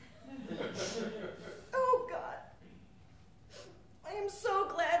clothes. Oh, God. I am so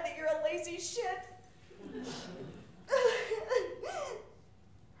glad that you're a lazy shit. Oh,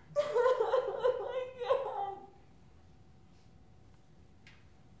 my God.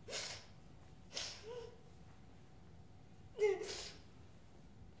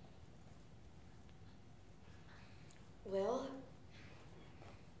 Well,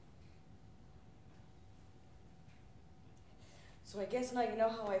 so I guess now you know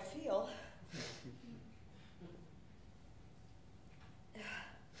how I feel.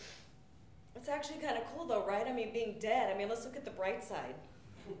 It's actually kind of cool though, right? I mean, being dead, I mean, let's look at the bright side.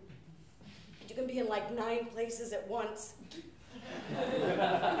 You can be in like 9 places at once. You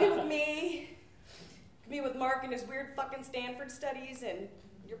can be with me. You can be with Mark and his weird fucking Stanford studies and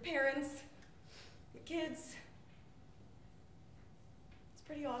your parents, the kids. It's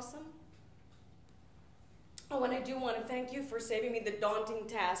pretty awesome. Oh, and I do want to thank you for saving me the daunting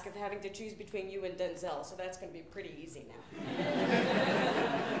task of having to choose between you and Denzel, so that's going to be pretty easy now.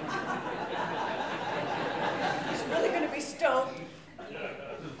 He's really going to be stoked.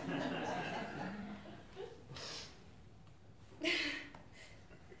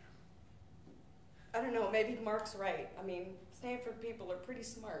 I don't know, maybe Mark's right. I mean, Stanford people are pretty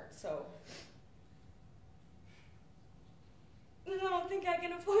smart, so. I don't think I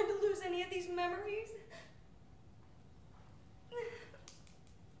can afford to lose any of these memories.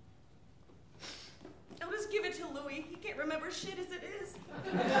 I'll just give it to Louis. He can't remember shit as it is.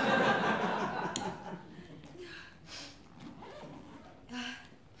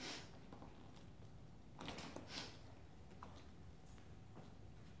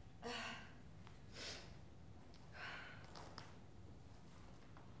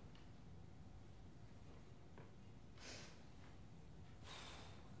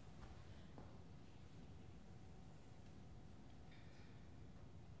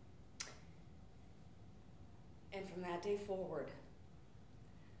 And from that day forward,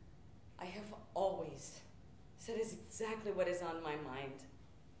 I have always said exactly what is on my mind.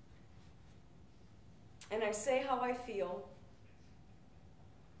 And I say how I feel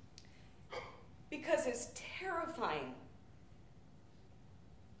because it's terrifying.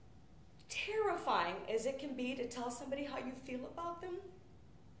 Terrifying as it can be to tell somebody how you feel about them.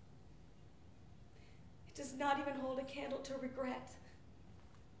 It does not even hold a candle to regret.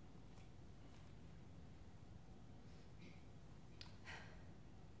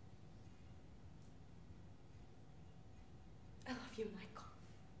 I love you, Michael.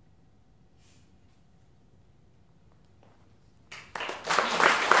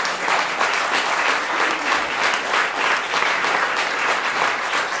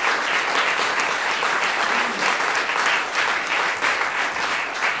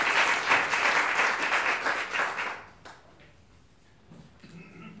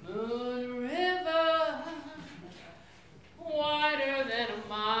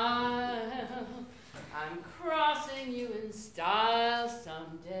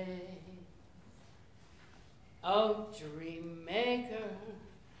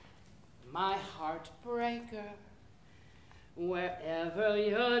 Wherever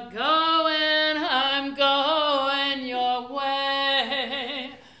you're going, I'm going your way.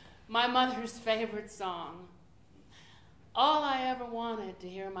 my mother's favorite song. All I ever wanted to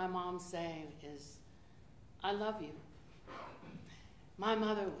hear my mom say is, I love you. My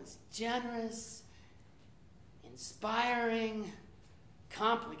mother was generous, inspiring,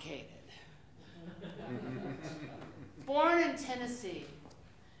 complicated. Born in Tennessee,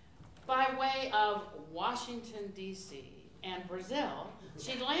 by way of Washington, D.C. and Brazil,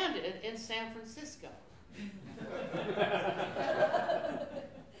 she landed in San Francisco.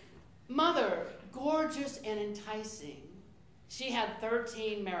 Mother, gorgeous and enticing. She had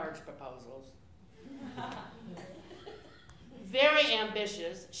 13 marriage proposals. Very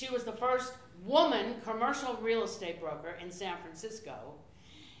ambitious. She was the first woman commercial real estate broker in San Francisco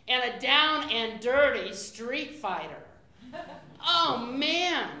and a down and dirty street fighter. Oh,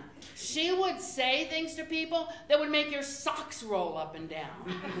 man. She would say things to people that would make your socks roll up and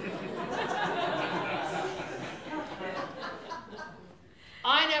down.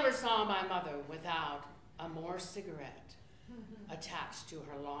 I never saw my mother without a more cigarette attached to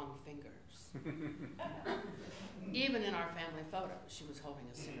her long fingers. Even in our family photos, she was holding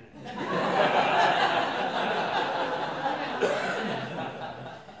a cigarette.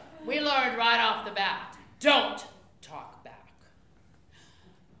 We learned right off the bat, don't talk back.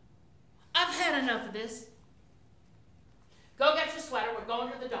 I've had enough of this. Go get your sweater, we're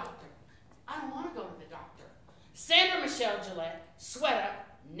going to the doctor. I don't want to go to the doctor. Sandra Michelle Gillette, sweater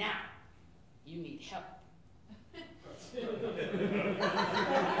now. You need help.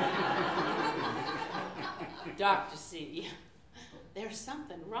 Dr. C, there's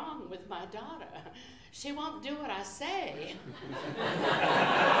something wrong with my daughter. She won't do what I say.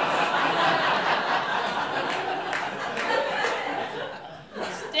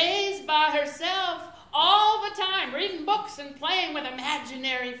 Stays by herself all the time, reading books and playing with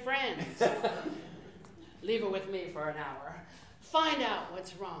imaginary friends. Leave her with me for an hour. Find out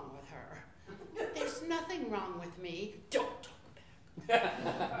what's wrong with her. There's nothing wrong with me. Don't talk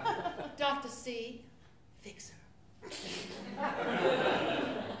back. Dr. C, fix her.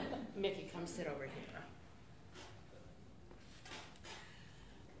 Mickey, come sit over here.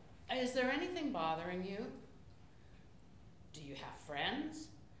 Is there anything bothering you? Do you have friends?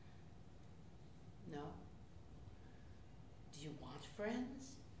 No. Do you want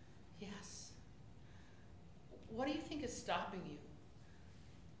friends? Yes. What do you think is stopping you?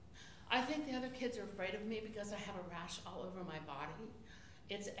 I think the other kids are afraid of me because I have a rash all over my body.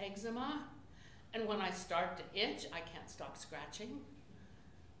 It's eczema, and when I start to itch, I can't stop scratching.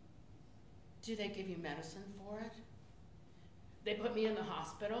 Do they give you medicine for it? They put me in the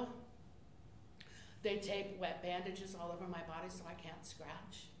hospital. They tape wet bandages all over my body so I can't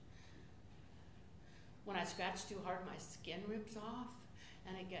scratch. When I scratch too hard, my skin rips off,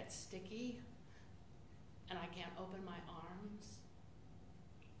 and it gets sticky, and I can't open my arms.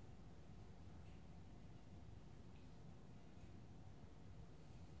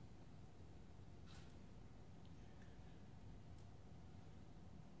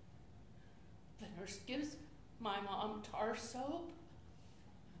 The nurse gives my mom tar soap.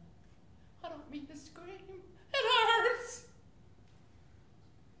 I don't mean to scream. It hurts.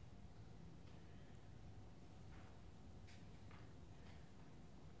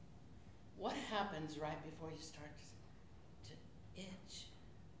 What happens right before you start to itch?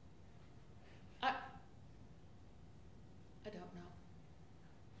 I don't know.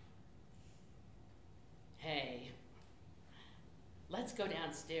 Hey, let's go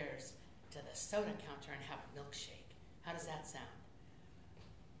downstairs to the soda counter and have a milkshake. How does that sound?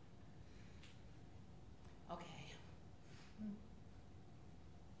 Okay.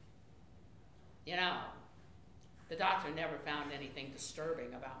 You know, the doctor never found anything disturbing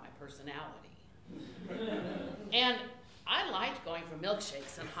about my personality. And I liked going for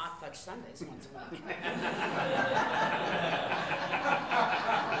milkshakes and hot fudge sundaes once a week.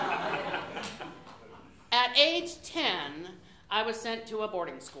 At age 10, I was sent to a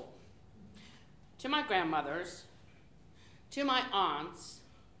boarding school. To my grandmother's, to my aunt's,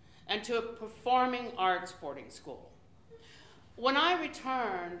 and to a performing arts boarding school. When I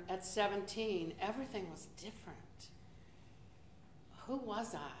returned at 17, everything was different. Who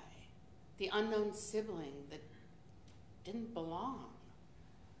was I? The unknown sibling that didn't belong.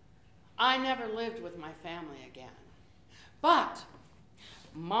 I never lived with my family again. But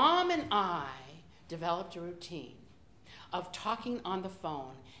Mom and I developed a routine of talking on the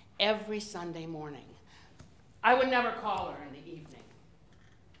phone every Sunday morning. I would never call her in the evening.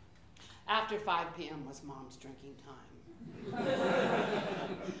 After 5 p.m. was Mom's drinking time.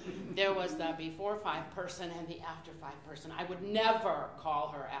 There was the before 5 person and the after 5 person. I would never call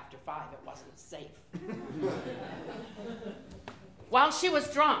her after 5. It wasn't safe. While she was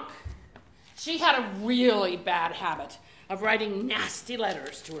drunk, she had a really bad habit of writing nasty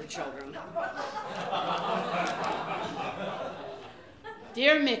letters to her children.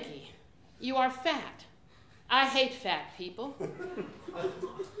 Dear Mickey, you are fat. I hate fat people.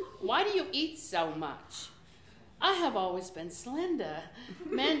 Why do you eat so much? I have always been slender.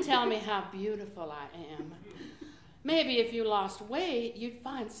 Men tell me how beautiful I am. Maybe if you lost weight, you'd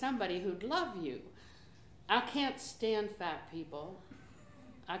find somebody who'd love you. I can't stand fat people.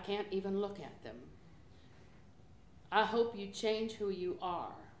 I can't even look at them. I hope you change who you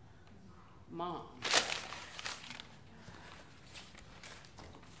are. Mom.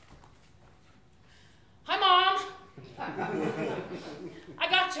 Hi, Mom. I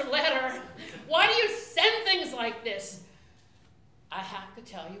got your letter. Why do you send things like this? I have to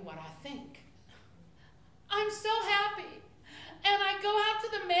tell you what I think. I'm so happy. And I go out to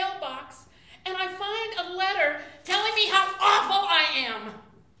the mailbox and I find a letter telling me how awful I am.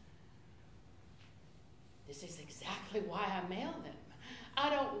 This is exactly why I mail them.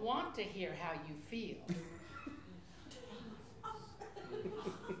 I don't want to hear how you feel.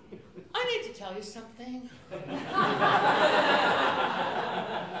 I need to tell you something.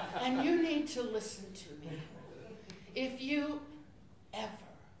 And you need to listen to me. If you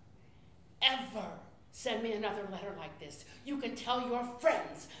ever send me another letter like this, you can tell your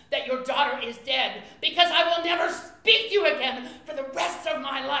friends that your daughter is dead, because I will never speak to you again for the rest of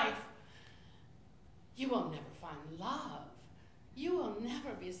my life. You will never find love. You will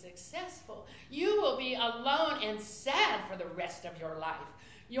never be successful. You will be alone and sad for the rest of your life.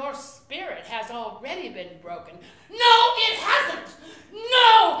 Your spirit has already been broken. No, it hasn't.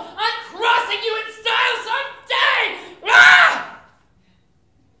 No, I'm crossing you in style someday. Ah!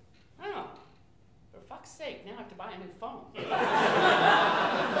 Oh, for fuck's sake, now I have to buy a new phone.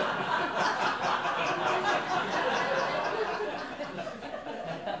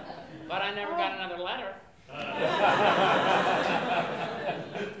 But I never got another letter.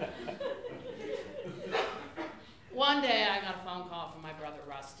 One day I got a phone call from my brother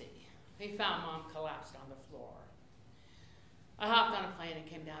Rusty. He found Mom collapsed on the floor. I hopped on a plane and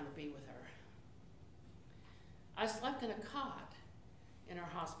came down to be with her. I slept in a cot in her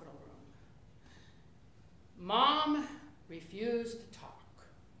hospital room. Mom refused to talk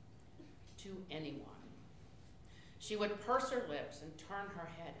to anyone. She would purse her lips and turn her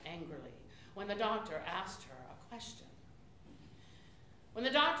head angrily when the doctor asked her a question. When the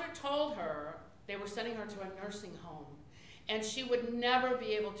doctor told her they were sending her to a nursing home and she would never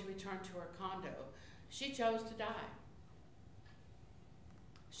be able to return to her condo, she chose to die.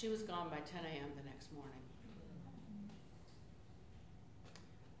 She was gone by 10 a.m. the next morning.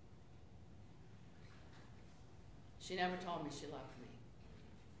 She never told me she loved me.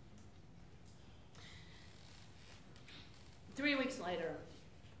 3 weeks later,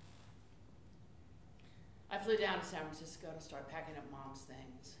 I flew down to San Francisco to start packing up Mom's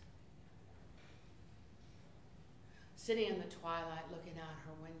things. Sitting in the twilight, looking out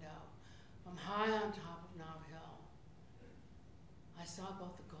her window from high on top of Nob Hill, I saw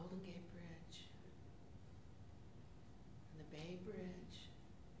both the Golden Gate Bridge and the Bay Bridge.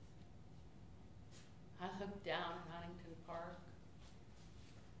 I looked down at Huntington Park,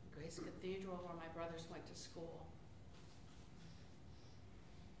 Grace Cathedral, where my brothers went to school.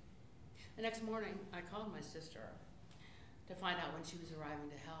 The next morning, I called my sister to find out when she was arriving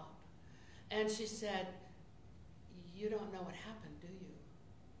to help. And she said, "You don't know what happened, do you?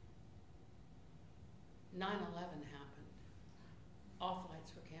 9/11 happened. All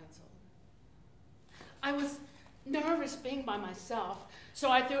flights were canceled." I was nervous being by myself, so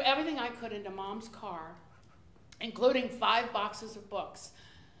I threw everything I could into Mom's car, including 5 boxes of books,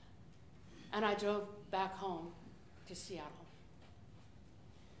 and I drove back home to Seattle.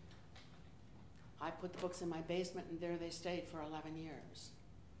 I put the books in my basement, and there they stayed for 11 years.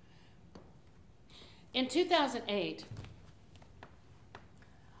 In 2008,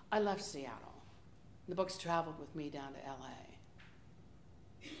 I left Seattle. The books traveled with me down to LA.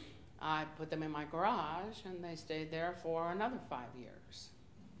 I put them in my garage, and they stayed there for another 5 years.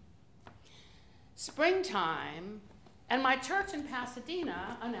 Springtime, and my church in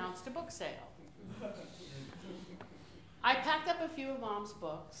Pasadena announced a book sale. I packed up a few of Mom's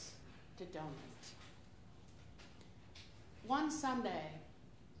books to donate. One Sunday,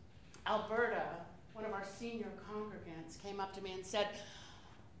 Alberta, one of our senior congregants, came up to me and said,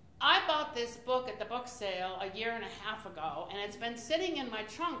 "I bought this book at the book sale a year and a half ago, and it's been sitting in my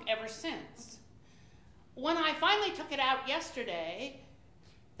trunk ever since. When I finally took it out yesterday,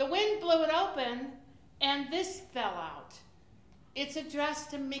 the wind blew it open, and this fell out. It's addressed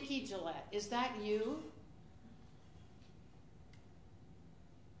to Mickey Gillette. Is that you?"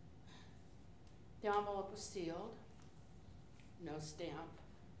 The envelope was sealed. No stamp.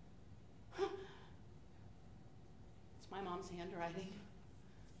 It's my mom's handwriting.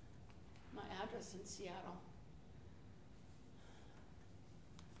 My address in Seattle.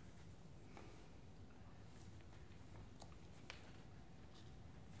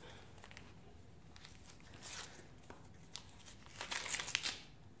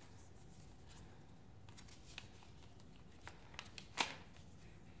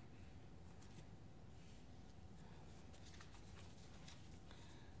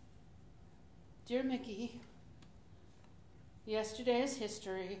 Dear Mickey, yesterday is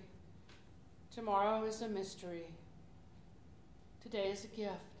history. Tomorrow is a mystery. Today is a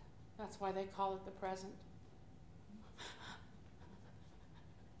gift. That's why they call it the present.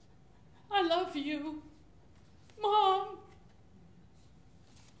 I love you, Mom.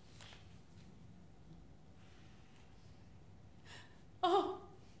 Oh,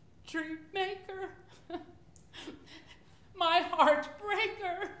 dream maker, my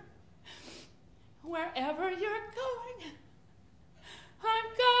heartbreaker. Wherever you're going, I'm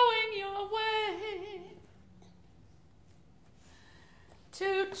going your way.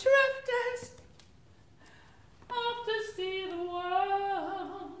 Two drifters off to see the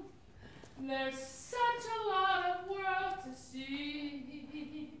world. There's such a lot of world to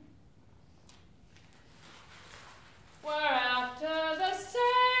see. We're after the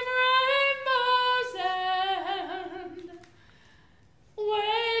same rainbow's end,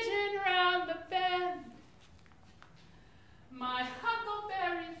 waiting round the bend. My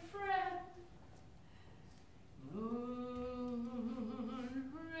huckleberry friend, Moon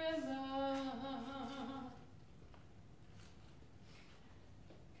River,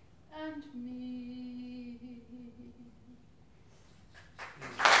 and me.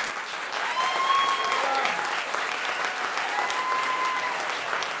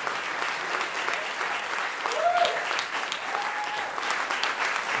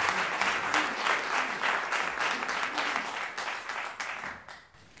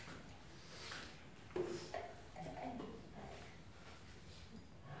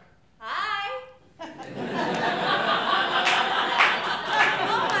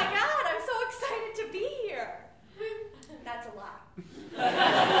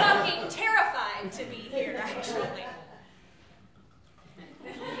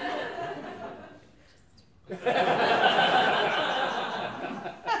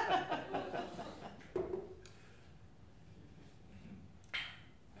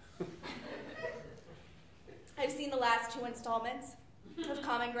 Installments of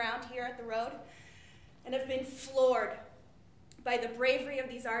Common Ground here at the Road, and have been floored by the bravery of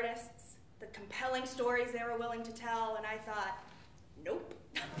these artists, the compelling stories they were willing to tell, and I thought, nope.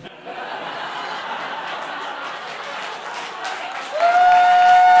 Doing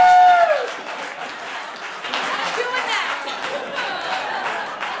that.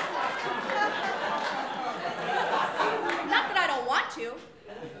 Not that I don't want to.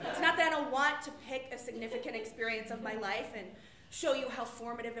 It's not that I don't want to pick a significant experience of my life and show you how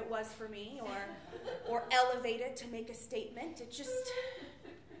formative it was for me, or elevate it to make a statement. It just,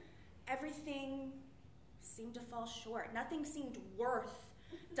 everything seemed to fall short. Nothing seemed worth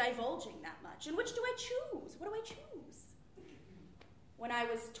divulging that much. And which do I choose? What do I choose? When I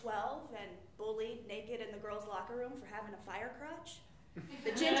was 12 and bullied naked in the girls' locker room for having a fire crotch,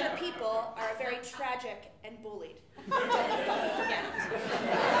 the ginger people are very tragic and bullied. Don't forget it.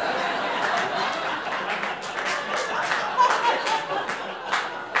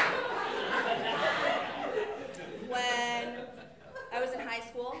 When I was in high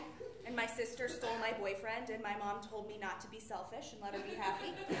school and my sister stole my boyfriend and my mom told me not to be selfish and let her be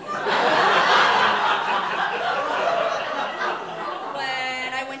happy.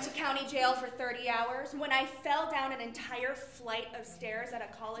 When I went to county jail for 30 hours. When I fell down an entire flight of stairs at a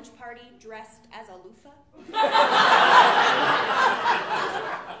college party dressed as a loofah.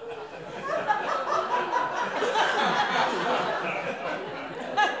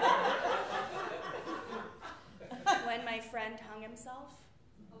 When my friend hung himself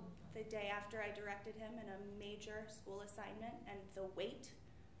the day after I directed him in a major school assignment, and the weight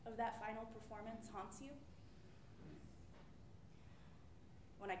of that final performance haunts you.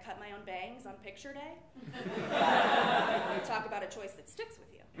 When I cut my own bangs on picture day. Talk about a choice that sticks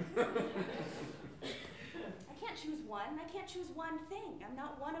with you. I can't choose one. I can't choose one thing. I'm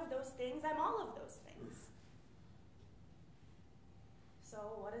not one of those things. I'm all of those things.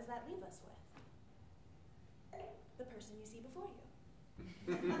 So what does that leave us with? The person you see before you.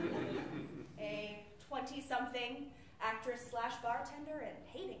 A 20-something actress/bartender and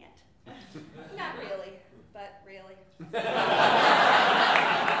hating it. Not really, but really.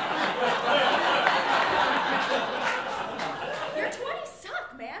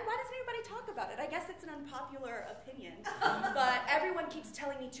 keeps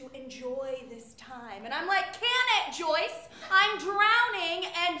telling me to enjoy this time. And I'm like, can it, Joyce? I'm drowning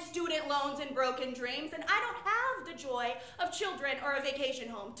in student loans and broken dreams, and I don't have the joy of children or a vacation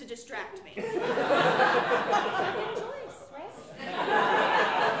home to distract me. Fucking Joyce, right?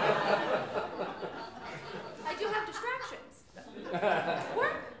 I do have distractions.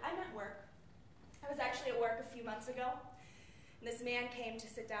 Work. I'm at work. I was actually at work a few months ago. And this man came to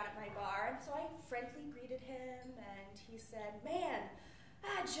sit down at my bar, and so I frankly greeted him, and he said, "Man,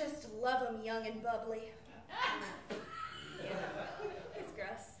 I just love him young and bubbly." Yeah, it's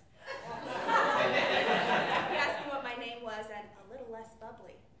gross. He asked me what my name was, and a little less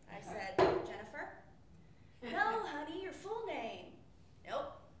bubbly. I said, "Jennifer?" "No, honey, your full name."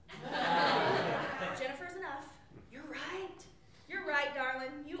 "Nope." "Jennifer's enough." "You're right. You're right,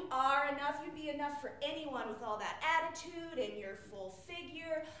 darling. You are enough. You'd be enough for anyone with all that attitude and your full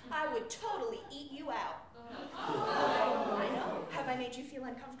figure. I would totally eat you out." I know. Have I made you feel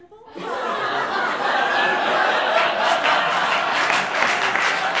uncomfortable?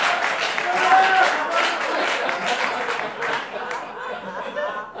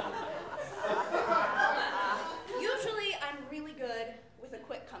 Usually, I'm really good with a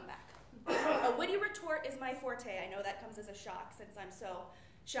quick comeback. A witty retort is my forte. I know that comes as a shock since I'm so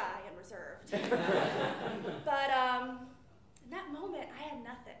shy and reserved. But in that moment, I had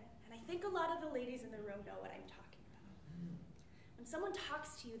nothing. And I think a lot of the ladies in the room know what I'm talking about. When someone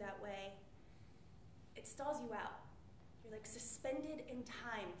talks to you that way, it stalls you out. You're like suspended in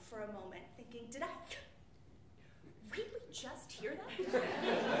time for a moment, thinking, did I really just hear that?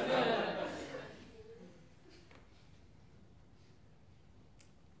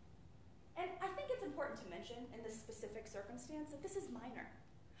 And I think it's important to mention in this specific circumstance that this is minor.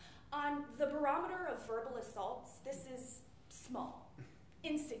 On the barometer of verbal assaults, this is small,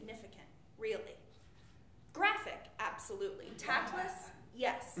 insignificant, really. Graphic, absolutely. Tactless,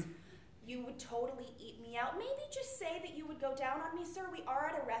 yes. You would totally eat me out. Maybe just say that you would go down on me, sir. We are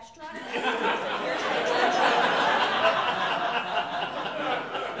at a restaurant.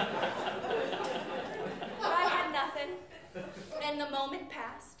 But I had nothing, and the moment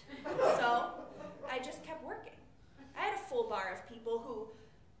passed. So I just kept working. I had a full bar of people who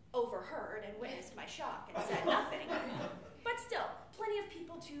overheard and witnessed my shock and said nothing. But still, plenty of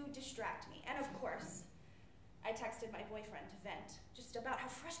people to distract me. And of course, I texted my boyfriend to vent just about how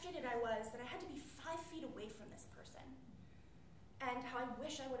frustrated I was that I had to be 5 feet away from this person. And how I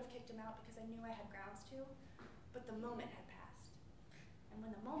wish I would have kicked him out because I knew I had grounds to, but the moment had passed. And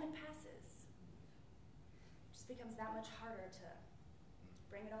when the moment passes, it just becomes that much harder to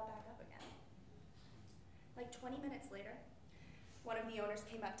bring it all back up again. Like 20 minutes later, one of the owners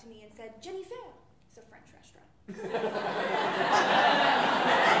came up to me and said, "Jennifer," it's a French restaurant.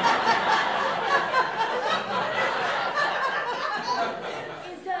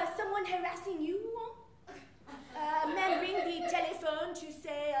 "Is someone harassing you? A man ring the telephone to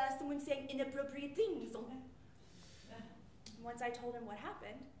say someone saying inappropriate things." Once I told him what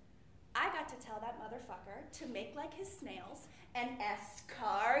happened, I got to tell that motherfucker to make like his snails and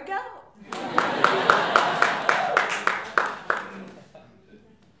escargot.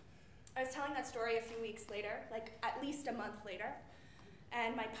 I was telling that story a few weeks later, like at least a month later,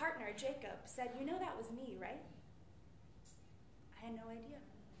 and my partner, Jacob, said, "You know that was me, right?" I had no idea.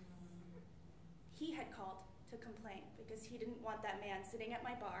 He had called to complain because he didn't want that man sitting at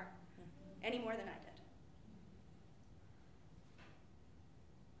my bar any more than I did.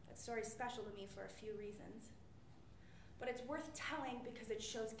 That story's special to me for a few reasons, but it's worth telling because it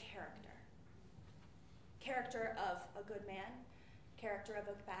shows character. Character of a good man, character of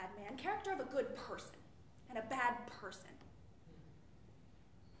a bad man, character of a good person and a bad person.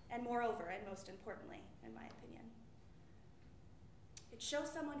 And moreover, and most importantly, in my opinion, it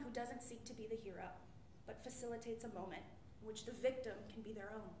shows someone who doesn't seek to be the hero, but facilitates a moment in which the victim can be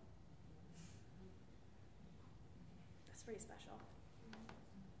their own. That's pretty special.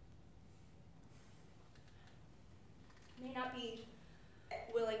 I may not be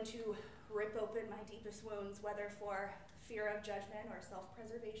willing to rip open my deepest wounds, whether for fear of judgment or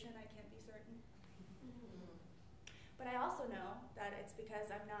self-preservation, I can't be certain. But I also know that it's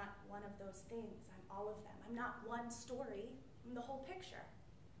because I'm not one of those things. I'm all of them. I'm not one story. I'm the whole picture.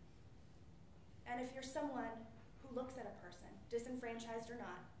 And if you're someone who looks at a person, disenfranchised or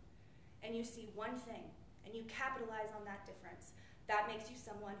not, and you see one thing, and you capitalize on that difference, that makes you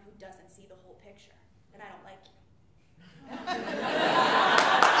someone who doesn't see the whole picture. And I don't like you.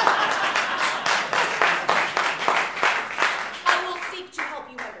 I will seek to help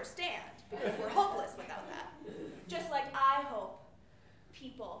you understand, because we're hopeless without that. Just like I hope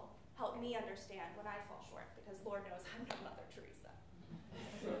people help me understand when I fall short, because Lord knows I'm